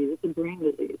a disease. It's a brain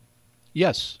disease.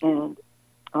 Yes. And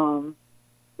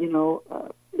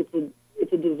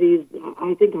it's a disease.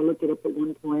 I think I looked it up at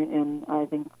one point, and I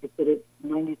think I said it's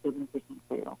 97%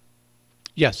 fatal.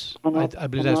 Yes, I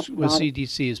believe that's what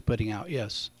CDC is putting out,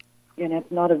 yes. And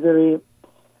it's not a very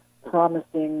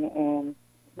promising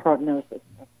prognosis,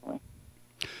 actually.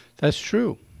 That's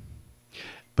true.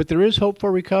 But there is hope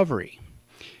for recovery.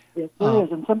 Yes, there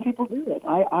is, and some people do it.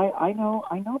 I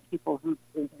know people who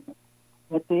do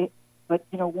it. But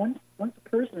once a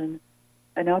person,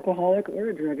 an alcoholic or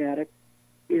a drug addict,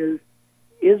 is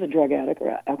a drug addict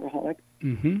or alcoholic,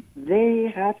 mm-hmm.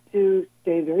 they have to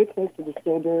stay very close to the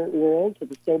sober world, to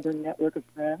the sober network of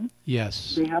friends.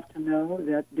 Yes. They have to know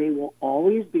that they will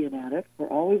always be an addict or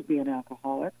always be an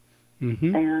alcoholic.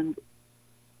 Mm-hmm. And,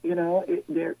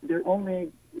 they're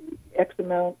only X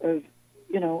amount of,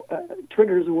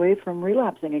 triggers away from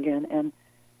relapsing again. And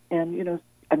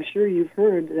I'm sure you've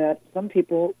heard that some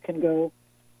people can go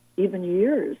even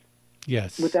years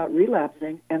without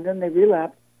relapsing, and then they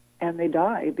relapse and they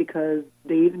die because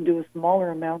they even do a smaller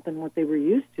amount than what they were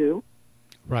used to.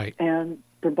 Right. And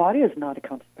their body is not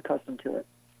accustomed to it.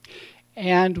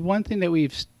 And one thing that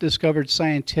we've discovered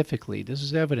scientifically, this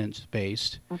is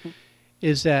evidence-based, mm-hmm.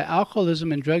 is that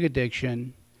alcoholism and drug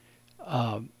addiction,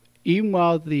 even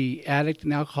while the addict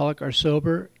and alcoholic are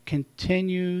sober,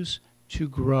 continues to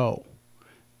grow.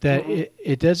 That mm-hmm.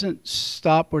 it doesn't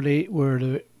stop where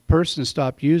the person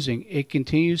stopped using. It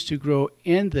continues to grow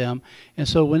in them. And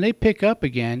so when they pick up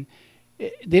again,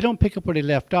 they don't pick up where they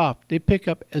left off. They pick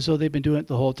up as though they've been doing it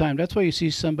the whole time. That's why you see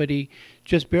somebody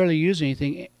just barely use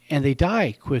anything and they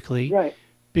die quickly. Right.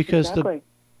 Because the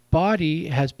body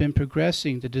has been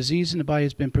progressing. The disease in the body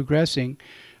has been progressing.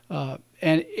 And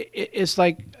it's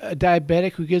like a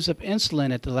diabetic who gives up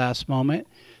insulin at the last moment.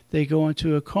 They go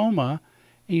into a coma.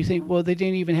 And you think, well, they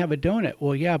didn't even have a donut.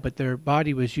 Well, yeah, but their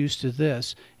body was used to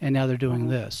this, and now they're doing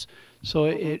this. So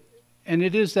it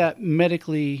is that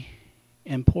medically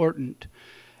important,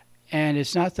 and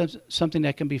it's not something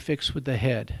that can be fixed with the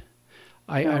head.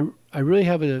 I really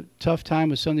have a tough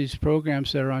time with some of these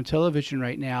programs that are on television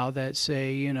right now that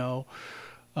say, a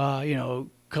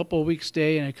couple of weeks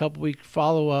stay and a couple of week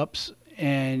follow-ups,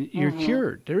 and you're mm-hmm.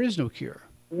 cured. There is no cure.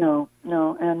 No,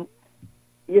 and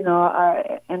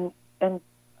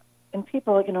and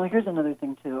people, here's another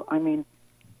thing too. I mean,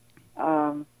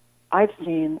 I've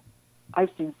seen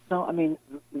so. I mean,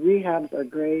 rehabs are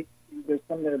great. There's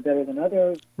some that are better than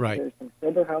others. Right. There's some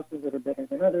sober houses that are better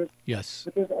than others. Yes.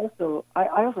 But there's also,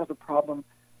 I also have a problem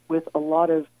with a lot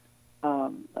of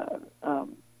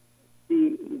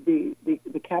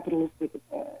the capitalistic,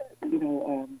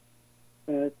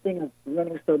 thing of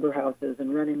running sober houses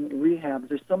and running rehabs.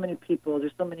 There's so many people.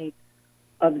 There's so many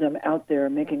of them out there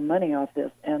making money off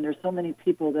this, and there's so many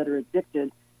people that are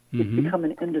addicted. Mm-hmm. It's become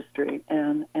an industry,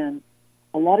 and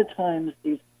a lot of times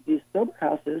these sober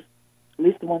houses, at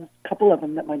least the couple of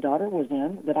them that my daughter was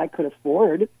in that I could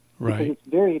afford, right. because it's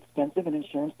very expensive and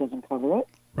insurance doesn't cover it.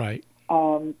 Right.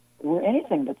 Were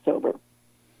anything but sober.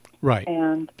 Right.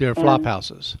 And they're flop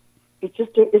houses. It's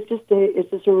just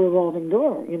a revolving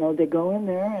door. They go in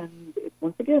there and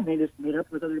once again they just meet up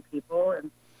with other people,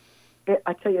 and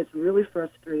I tell you, it's really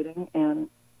frustrating, and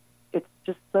it's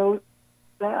just so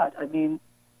sad. I mean,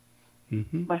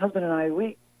 mm-hmm. my husband and I,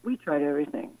 we tried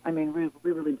everything. I mean, we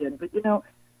really did. But,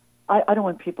 I don't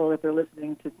want people, if they're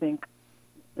listening, to think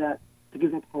that to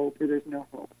give up hope or there's no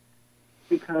hope.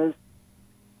 Because,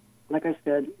 like I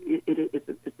said,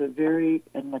 it's a very,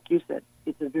 and like you said,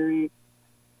 it's a very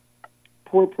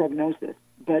poor prognosis.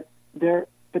 But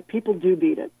people do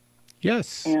beat it.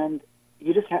 Yes. And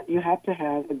you have to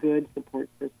have a good support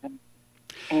system,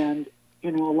 and a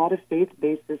lot of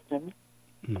faith-based systems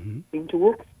seem to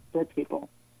work for people.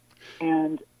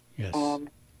 And yes.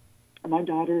 My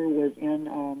daughter was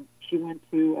in, she went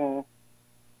to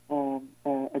a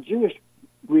Jewish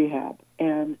rehab,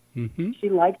 and she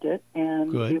liked it,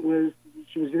 and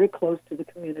she was very close to the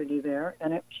community there,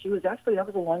 and that was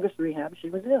the longest rehab she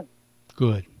was in.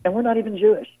 Good. And we're not even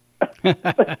Jewish.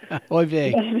 Oy vey.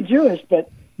 Not even Jewish, but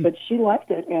she liked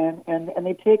it, and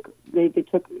they took,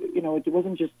 it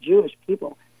wasn't just Jewish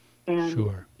people, and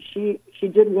sure. she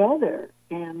did well there,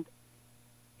 and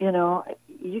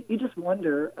you just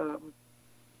wonder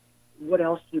what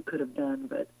else you could have done,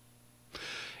 but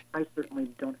I certainly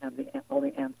don't have all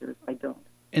the answers. I don't.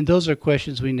 And those are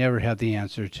questions we never have the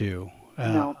answer to.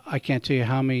 No. I can't tell you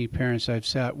how many parents I've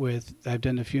sat with. I've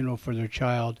done the funeral for their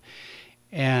child,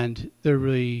 and there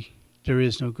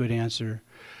is no good answer.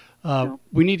 No.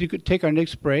 We need to take our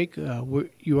next break.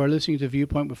 You are listening to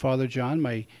Viewpoint with Father John.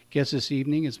 My guest this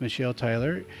evening is Michelle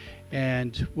Tyler,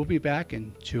 and we'll be back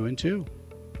in 2 and 2.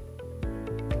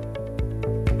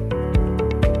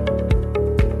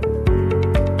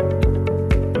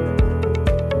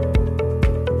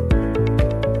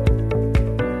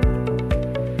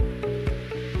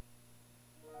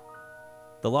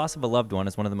 The loss of a loved one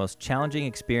is one of the most challenging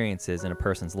experiences in a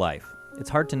person's life. It's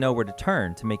hard to know where to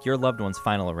turn to make your loved one's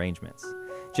final arrangements.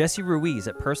 Jesse Ruiz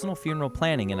at Personal Funeral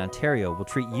Planning in Ontario will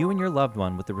treat you and your loved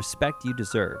one with the respect you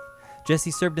deserve. Jesse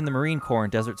served in the Marine Corps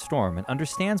in Desert Storm and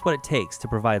understands what it takes to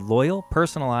provide loyal,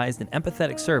 personalized, and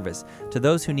empathetic service to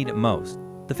those who need it most.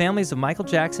 The families of Michael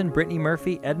Jackson, Brittany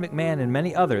Murphy, Ed McMahon, and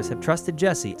many others have trusted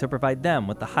Jesse to provide them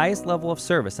with the highest level of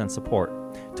service and support.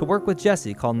 To work with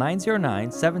Jesse, call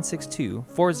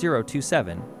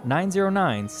 909-762-4027,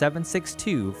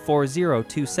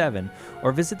 909-762-4027,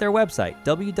 or visit their website,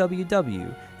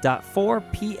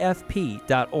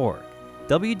 www.4pfp.org.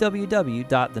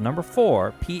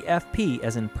 www.4pfp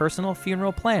as in personal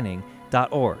funeral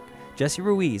planning.org. Jesse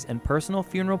Ruiz and Personal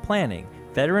Funeral Planning,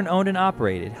 veteran-owned and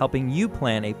operated, helping you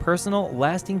plan a personal,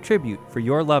 lasting tribute for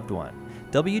your loved one.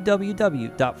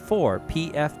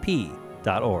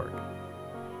 www.4pfp.org.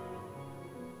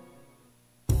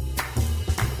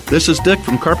 This is Dick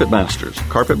from Carpet Masters.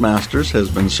 Carpet Masters has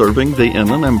been serving the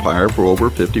Inland Empire for over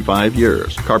 55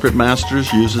 years. Carpet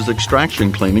Masters uses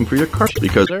extraction cleaning for your carpet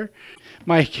because...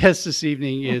 My guest this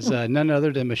evening is none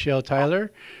other than Michelle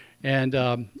Tyler, and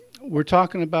we're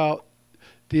talking about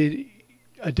the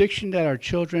addiction that our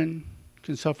children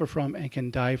can suffer from and can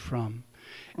die from.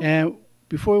 And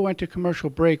before we went to commercial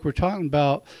break, we're talking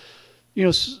about,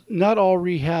 not all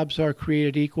rehabs are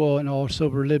created equal and all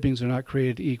sober livings are not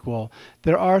created equal.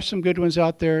 There are some good ones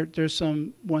out there. There's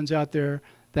some ones out there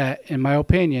that, in my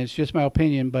opinion, it's just my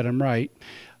opinion, but I'm right,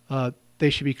 they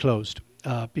should be closed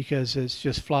because it's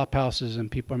just flop houses and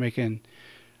people are making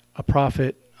a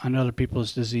profit on other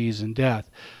people's disease and death.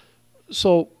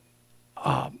 So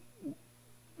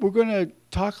we're going to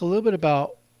talk a little bit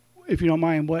about, if you don't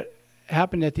mind, what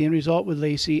happened at the end result with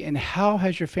Lacey and how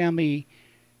has your family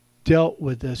dealt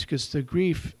with this? Because the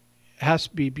grief has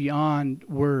to be beyond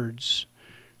words.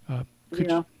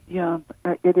 Yeah,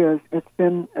 it is. It's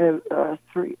been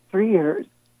 3 years.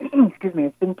 Excuse me.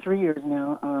 It's been 3 years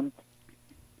now.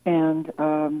 And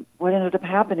what ended up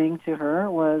happening to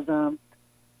her was,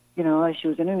 she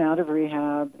was in and out of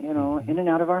rehab, in and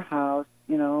out of our house,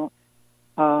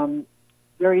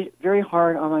 very, very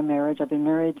hard on my marriage. I've been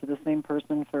married to the same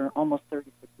person for almost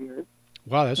 36 years.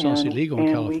 Wow, that's almost illegal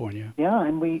in California.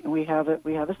 We have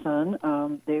a son.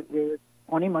 They're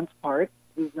 20 months apart.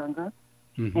 He's younger,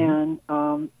 and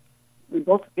we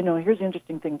both. Here's the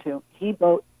interesting thing too.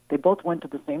 They both went to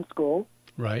the same school.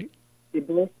 Right. They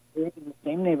both grew up in the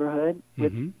same neighborhood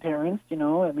with parents.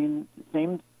 Same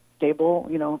stable.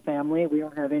 Family. We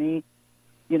don't have any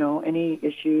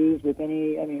issues with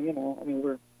any.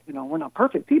 We're not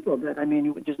perfect people, but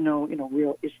just no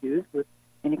real issues with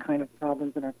any kind of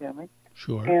problems in our family.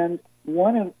 Sure. And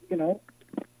one of, the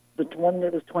one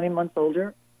that was 20 months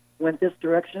older went this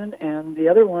direction, and the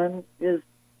other one is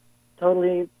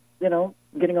totally,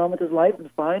 getting on with his life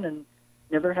and fine and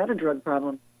never had a drug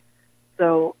problem.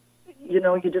 So, you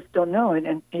just don't know.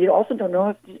 And you also don't know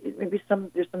if maybe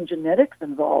there's some genetics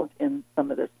involved in some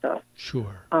of this stuff.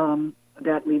 Sure.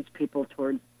 That leads people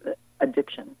towards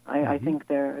addiction. I think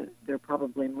there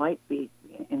probably might be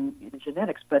in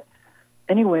genetics, but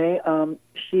anyway,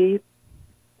 she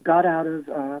got out of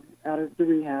the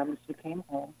rehab and she came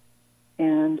home,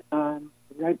 and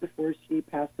right before she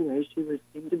passed away, she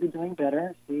seemed to be doing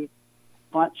better. She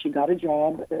got a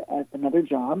job, another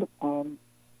job, and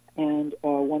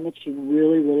one that she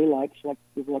really, really liked. She was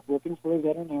working for a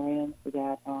veterinarian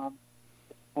that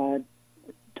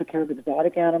took care of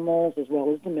exotic animals as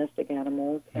well as domestic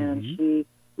animals, and she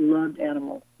loved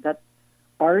animals. That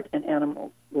art and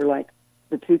animals were like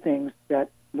the two things that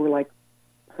were like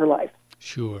her life.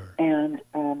 Sure. And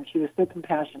she was so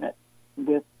compassionate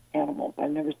with animals.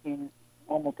 I've never seen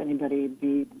almost anybody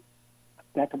be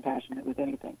that compassionate with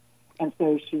anything. And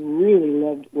so she really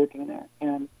loved working there.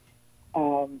 And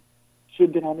she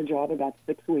had been on the job about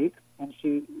 6 weeks, and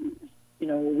she,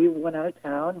 we went out of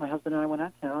town. My husband and I went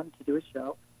out of town to do a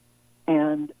show,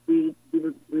 and we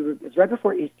were. It was right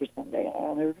before Easter Sunday.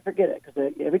 I'll never forget it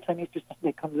because every time Easter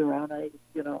Sunday comes around, I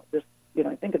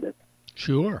think of this.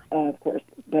 Sure. Of course,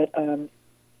 but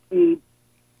we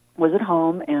was at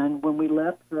home, and when we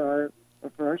left for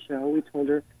our show, we told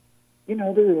her, the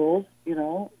rules.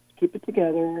 Keep it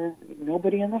together.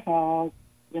 Nobody in the house.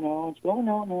 And she goes,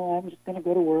 no, I'm just going to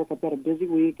go to work. I've got a busy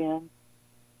weekend.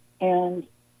 And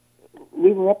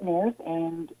we were up north,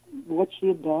 and what she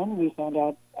had done, we found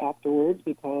out afterwards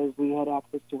because we had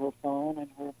access to her phone and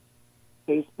her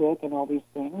Facebook and all these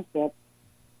things, that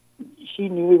she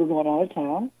knew we were going out of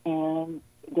town, and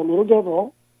the little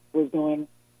devil was going,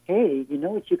 hey, you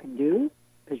know what you can do?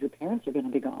 Because your parents are going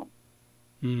to be gone.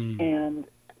 And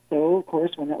so, of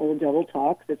course, when that little devil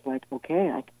talks, it's like, okay,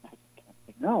 I can't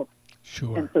say no.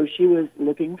 Sure. And so she was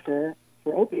looking for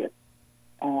opiates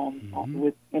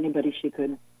with anybody she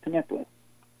could connect with.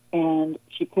 And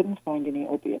she couldn't find any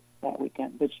opiates that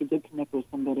weekend, but she did connect with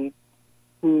somebody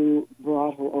who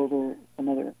brought her over some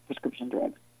other prescription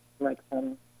drugs, like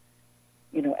some,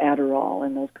 Adderall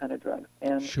and those kind of drugs.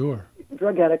 And sure.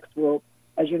 Drug addicts will,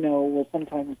 as you know, will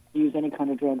sometimes use any kind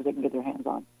of drug they can get their hands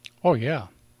on. Oh, yeah.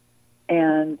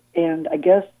 And I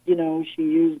guess, she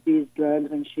used these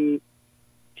drugs, and she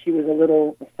was a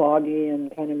little foggy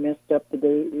and kind of messed up the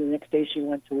next day she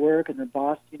went to work, and her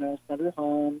boss, sent her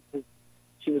home because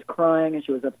she was crying and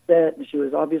she was upset, and she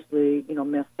was obviously,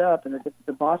 messed up, and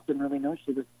the boss didn't really know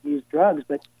she used drugs,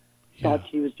 but thought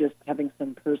she was just having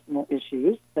some personal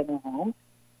issues, sent her home,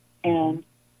 and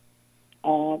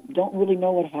don't really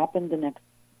know what happened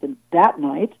that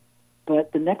night,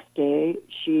 but the next day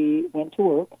she went to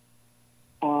work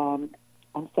on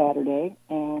Saturday,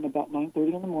 and about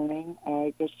 9:30 in the morning,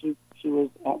 I guess she was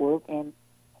at work, and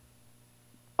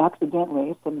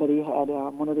accidentally somebody had,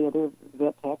 one of the other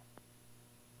vet techs,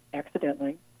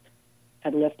 accidentally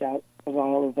had left out a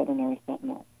vial of veterinary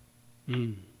fentanyl.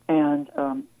 And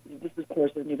this, of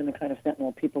course, isn't even the kind of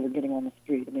fentanyl people are getting on the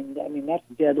street. I mean that's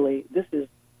deadly. This is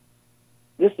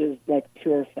like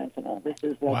pure fentanyl. This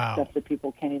is like stuff that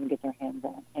people can't even get their hands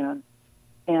on.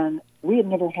 And we had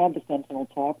never had the fentanyl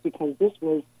talk because this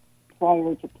was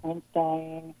prior to Prince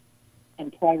dying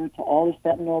and prior to all the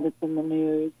fentanyl that's in the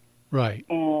news. Right.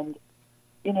 And,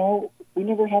 we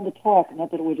never had the talk,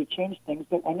 not that it would have changed things,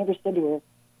 but I never said to her,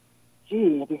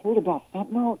 gee, have you heard about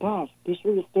fentanyl? Gosh, be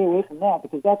sure you stay away from that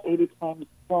because that's 80 times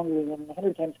stronger than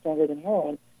 100 times stronger than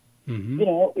heroin. We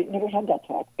never had that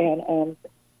talk. And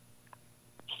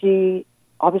she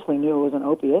obviously knew it was an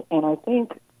opiate, and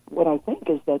what I think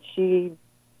is that she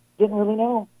didn't really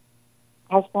know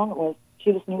how strong it was.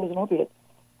 She just knew it was an opiate.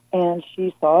 And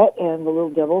she saw it, and the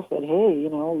little devil said, hey,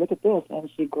 look at this.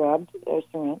 And she grabbed a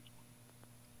syringe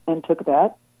and took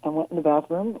that and went in the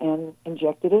bathroom and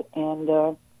injected it.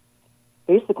 And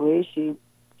basically, she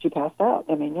passed out.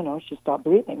 I mean, she stopped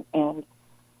breathing. And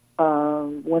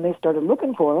when they started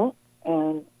looking for her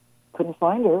and couldn't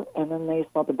find her, and then they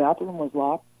saw the bathroom was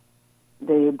locked,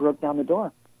 they broke down the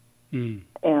door.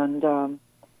 And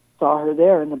saw her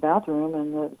there in the bathroom,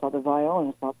 and saw the vial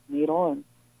and saw the needle,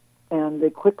 and they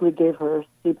quickly gave her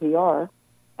CPR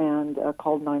and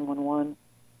called 911,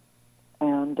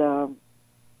 and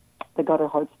they got her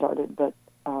heart started, but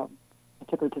I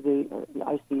took her to the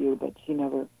ICU, but she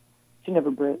never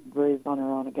breathed on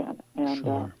her own again.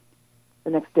 And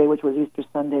the next day, which was Easter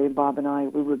Sunday, Bob and I,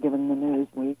 we were given the news.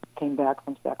 We came back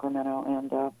from Sacramento and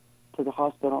to the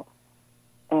hospital,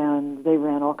 and they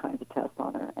ran all kinds of tests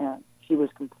on her, and she was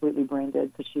completely brain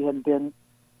dead because she had been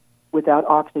without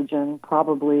oxygen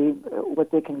probably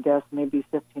what they can guess maybe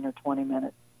 15 or 20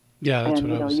 minutes. Yeah, that's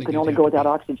what I was you thinking. can only go without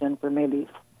oxygen for maybe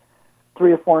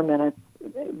 3 or 4 minutes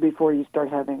before you start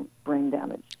having brain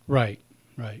damage. Right.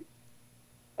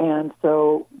 And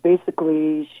so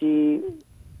basically she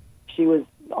was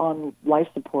on life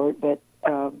support, but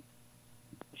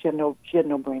she had no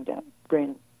brain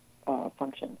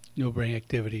function. No brain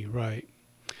activity, right.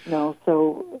 No,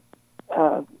 so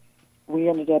we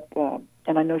ended up,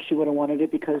 and I know she would have wanted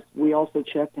it because we also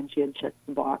checked, and she had checked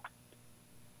the box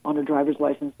on her driver's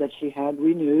license that she had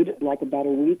renewed like about a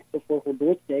week before her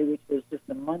birthday, which was just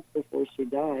a month before she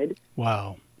died.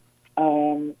 Wow.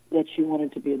 that she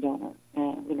wanted to be a donor.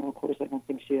 And, of course, I don't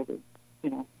think she ever,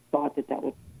 thought that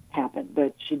would happen.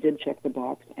 But she did check the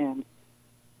box. And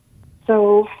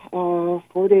so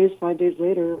 5 days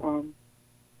later,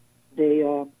 they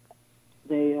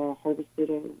harvested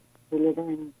her liver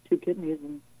and 2 kidneys.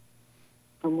 And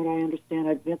from what I understand,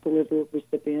 I've met the liver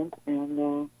recipient, and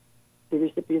the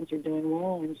recipients are doing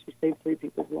well, and she saved 3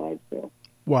 people's lives. So.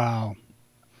 Wow.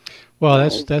 Well,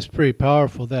 that's pretty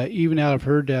powerful. That even out of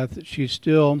her death, that she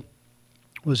still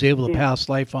was able to pass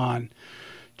life on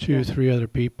to 3 other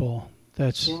people.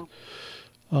 That's.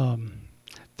 I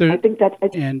think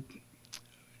that's. And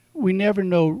we never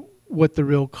know what the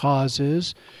real cause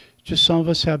is. Just some of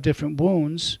us have different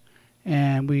wounds,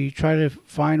 and we try to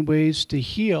find ways to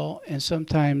heal. And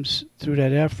sometimes through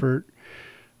that effort,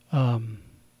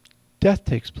 death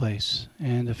takes place,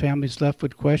 and the family's left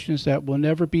with questions that will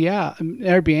never be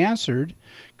answered,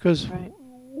 because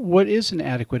what is an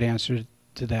adequate answer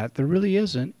to that? There really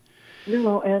isn't.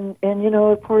 No, and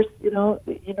of course,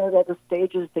 that the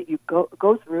stages that you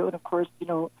go through, and of course,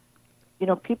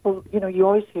 people, you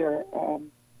always hear,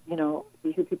 you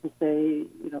hear people say,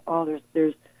 oh,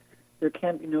 there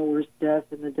can be no worse death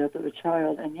than the death of a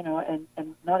child, and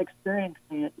and not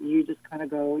experiencing it, you just kind of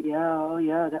go,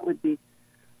 yeah, that would be.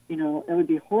 That would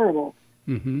be horrible.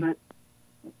 Mm-hmm. But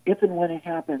if and when it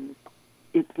happens,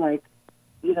 it's like,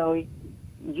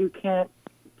 you can't,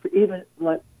 even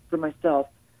like for myself,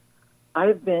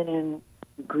 I've been in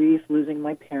grief losing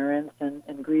my parents and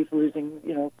grief losing,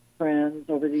 friends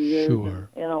over the years, sure.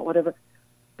 And, whatever.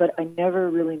 But I never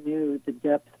really knew the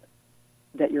depth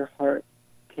that your heart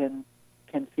can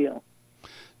feel.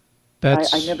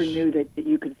 I never knew that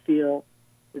you could feel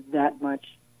that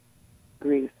much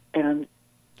grief. And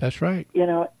that's right.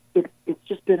 It's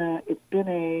just been a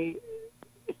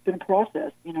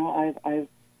process.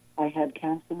 I had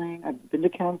counseling. I've been to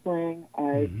counseling.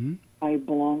 I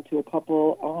belong to a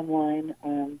couple online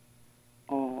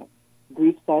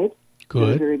grief sites.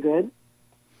 Good. Very good.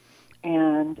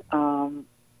 And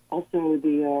also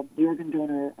the organ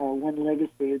donor One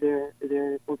Legacy, their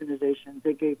organization,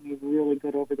 they gave me really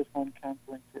good over the phone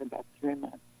counseling for about 3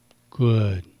 months.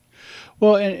 Good.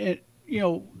 Well, and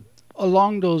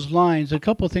along those lines, a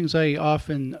couple of things I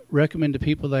often recommend to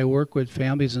people that I work with,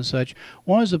 families and such.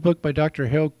 One is a book by Dr.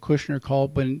 Harold Kushner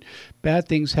called When Bad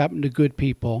Things Happen to Good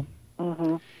People,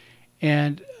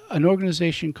 and an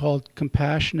organization called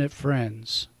Compassionate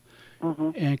Friends.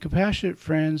 And Compassionate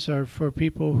Friends are for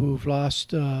people who've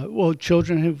lost,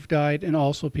 children who've died, and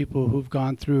also people who've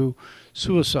gone through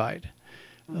suicide.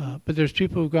 But there's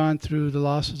people who've gone through the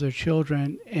loss of their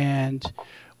children, and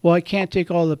while I can't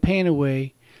take all the pain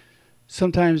away,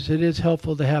 sometimes it is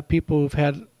helpful to have people who've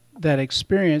had that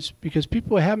experience, because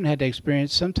people who haven't had that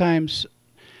experience sometimes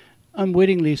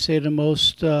unwittingly say the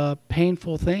most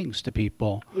painful things to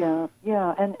people. Yeah,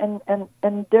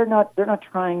 and they're not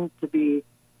trying to be,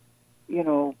 they're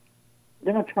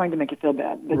not trying to make you feel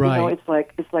bad. But right. It's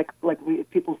like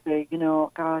people say,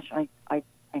 gosh, I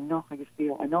know how you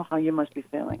feel. I know how you must be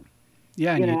feeling.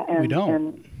 Yeah, we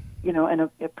don't. And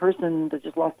a person that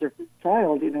just lost their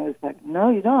child, is like, no,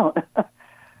 you don't.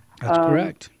 That's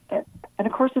correct. And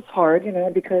of course it's hard,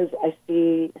 because I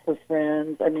see her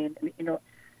friends. I mean,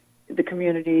 the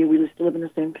community, we used to live in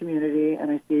the same community,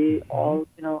 and I see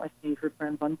I see her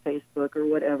friends on Facebook or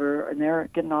whatever, and they're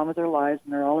getting on with their lives,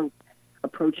 and they're all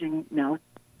approaching now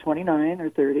 29 or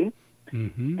 30.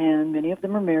 And many of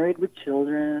them are married with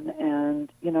children,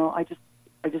 and, I just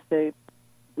say,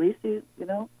 Lacey,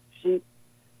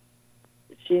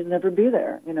 she'd never be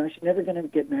there. She's never going to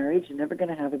get married. She's never going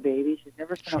to have a baby. She's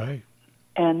never going to. Right.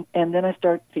 And then I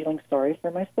start feeling sorry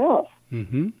for myself.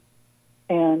 And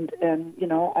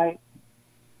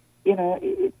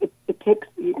it takes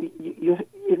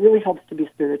it really helps to be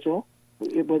spiritual,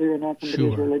 whether or not somebody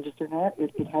is religious or not.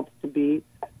 It helps to be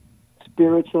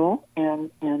spiritual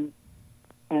and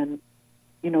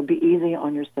be easy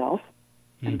on yourself,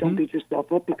 and don't beat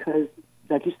yourself up, because,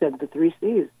 like you said, the 3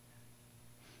 C's.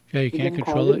 Yeah, you can't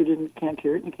control it. You can't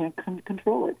cure it. You can't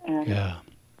control it. And,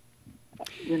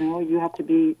 you have to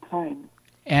be kind.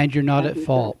 And you're not at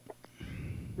fault.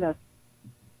 Yes.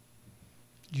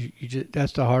 You just,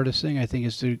 that's the hardest thing, I think,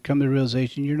 is to come to the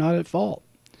realization you're not at fault.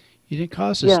 You didn't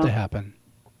cause this to happen.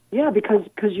 Yeah, because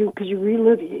you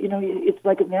relive. It's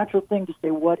like a natural thing to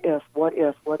say, what if?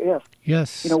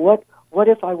 Yes. What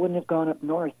if I wouldn't have gone up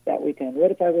north that weekend?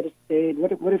 What if I would have stayed?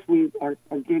 What if our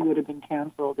gig would have been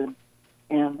canceled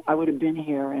and I would have been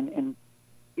here, and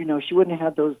she wouldn't have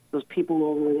had those people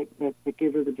over that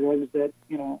gave her the drugs that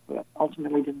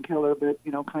ultimately didn't kill her, but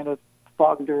kind of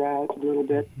fogged her out a little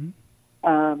bit.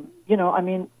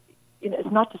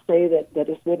 it's not to say that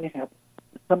this wouldn't have happened.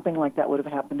 Something like that would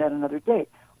have happened at another date.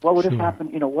 What would have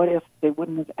happened? What if they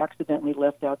wouldn't have accidentally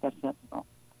left out that fentanyl?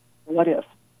 What if?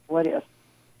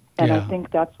 And I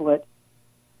think that's what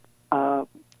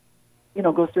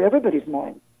goes through everybody's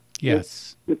mind.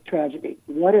 Yes. With tragedy.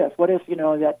 What if?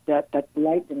 That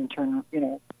light didn't turn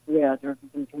red or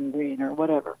didn't turn green or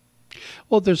whatever.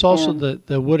 Well, there's also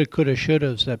the woulda, coulda,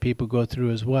 shouldas that people go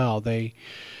through as well.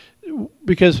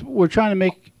 Because we're trying to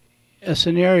make a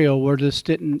scenario where this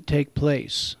didn't take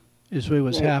place, is what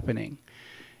was happening.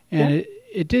 And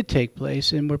it did take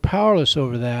place, and we're powerless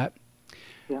over that.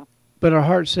 Yeah. But our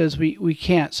heart says we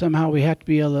can't. Somehow we have to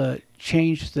be able to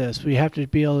change this. We have to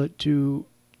be able to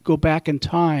go back in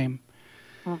time.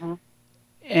 Mm-hmm.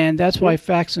 And that's why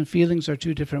facts and feelings are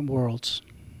two different worlds.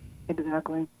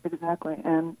 Exactly.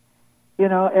 And,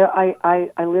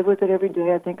 I live with it every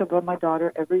day. I think about my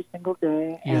daughter every single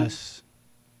day. And, yes.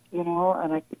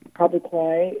 And I probably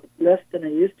cry less than I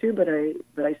used to, but I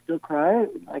still cry.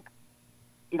 Like,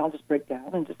 I'll just break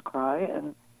down and just cry.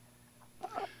 And,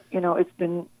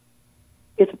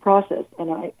 it's a process.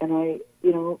 And I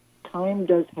time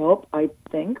does help, I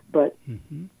think, but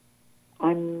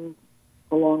I'm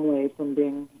a long way from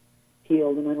being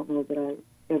healed, and I don't know that I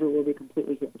ever will be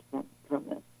completely healed from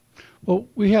this. Well,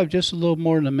 we have just a little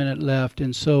more than a minute left,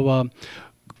 and so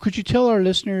could you tell our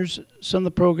listeners some of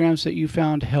the programs that you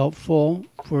found helpful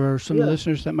for some of the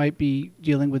listeners that might be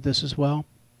dealing with this as well?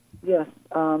 Yes.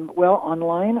 Well,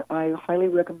 online, I highly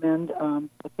recommend a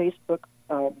Facebook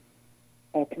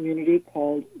community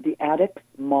called The Addicts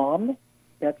Mom.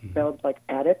 That's spelled like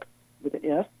addicts with an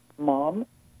S, Mom,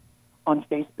 on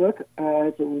Facebook.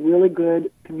 It's a really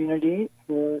good community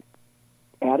for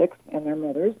addicts and their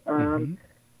mothers.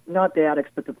 Not the addicts,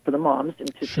 but for the moms,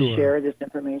 and to share this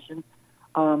information.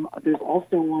 There's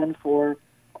also one for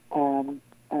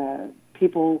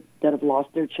people that have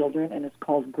lost their children, and it's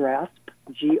called GRASP,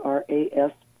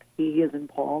 G-R-A-S-P as in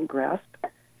Paul, GRASP.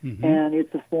 And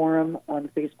it's a forum on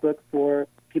Facebook for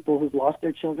people who've lost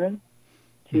their children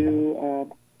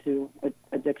to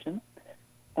addiction.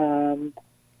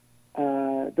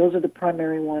 Those are the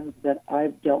primary ones that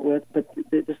I've dealt with, but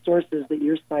the sources that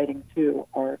you're citing too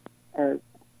are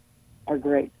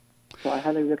great. So I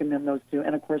highly recommend those two,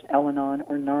 and of course Al-Anon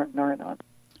or Nar-Anon.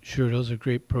 Sure, those are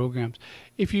great programs.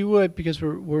 If you would, because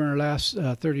we're in our last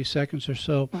 30 seconds or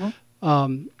so,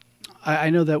 I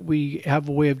know that we have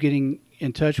a way of getting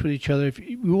in touch with each other. If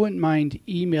you wouldn't mind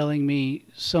emailing me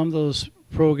some of those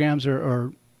programs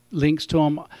or links to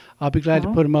them, I'll be glad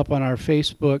to put them up on our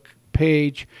Facebook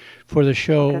page for the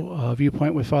show,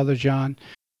 Viewpoint with Father John.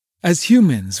 As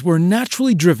humans, we're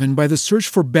naturally driven by the search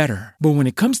for better. But when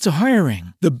it comes to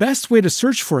hiring, the best way to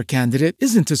search for a candidate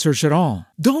isn't to search at all.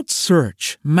 Don't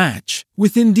search, match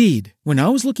with Indeed. When I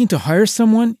was looking to hire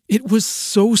someone, it was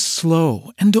so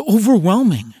slow and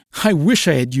overwhelming. I wish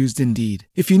I had used Indeed.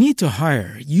 If you need to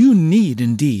hire, you need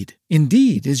Indeed.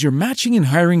 Indeed is your matching and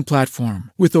hiring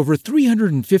platform with over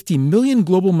 350 million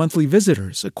global monthly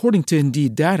visitors, according to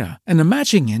Indeed data, and a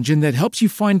matching engine that helps you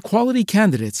find quality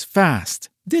candidates fast.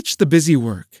 Ditch the busy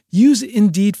work. Use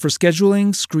Indeed for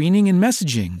scheduling, screening, and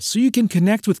messaging so you can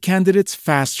connect with candidates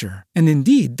faster. And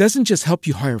Indeed doesn't just help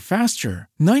you hire faster.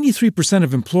 93%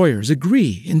 of employers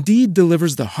agree Indeed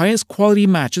delivers the highest quality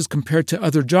matches compared to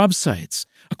other job sites,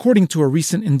 according to a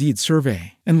recent Indeed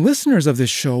survey. And listeners of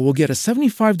this show will get a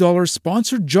 $75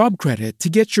 sponsored job credit to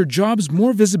get your jobs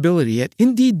more visibility at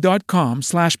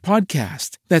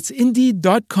Indeed.com/podcast. That's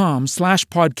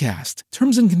Indeed.com/podcast.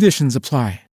 Terms and conditions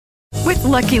apply. With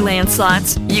Lucky Land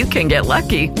Slots, you can get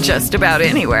lucky just about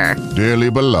anywhere.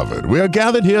 Dearly beloved, we are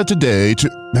gathered here today to...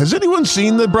 Has anyone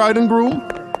seen the bride and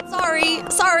groom?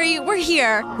 Sorry, we're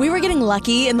here. We were getting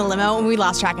lucky in the limo and we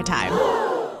lost track of time.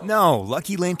 No,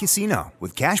 Lucky Land Casino,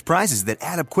 with cash prizes that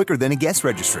add up quicker than a guest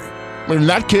registry. In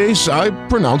that case, I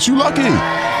pronounce you lucky.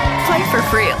 Play for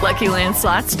free at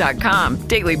LuckyLandSlots.com.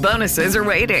 Daily bonuses are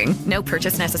waiting. No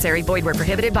purchase necessary. Void where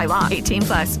prohibited by law.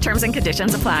 18+. Terms and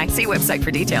conditions apply. See website for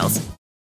details.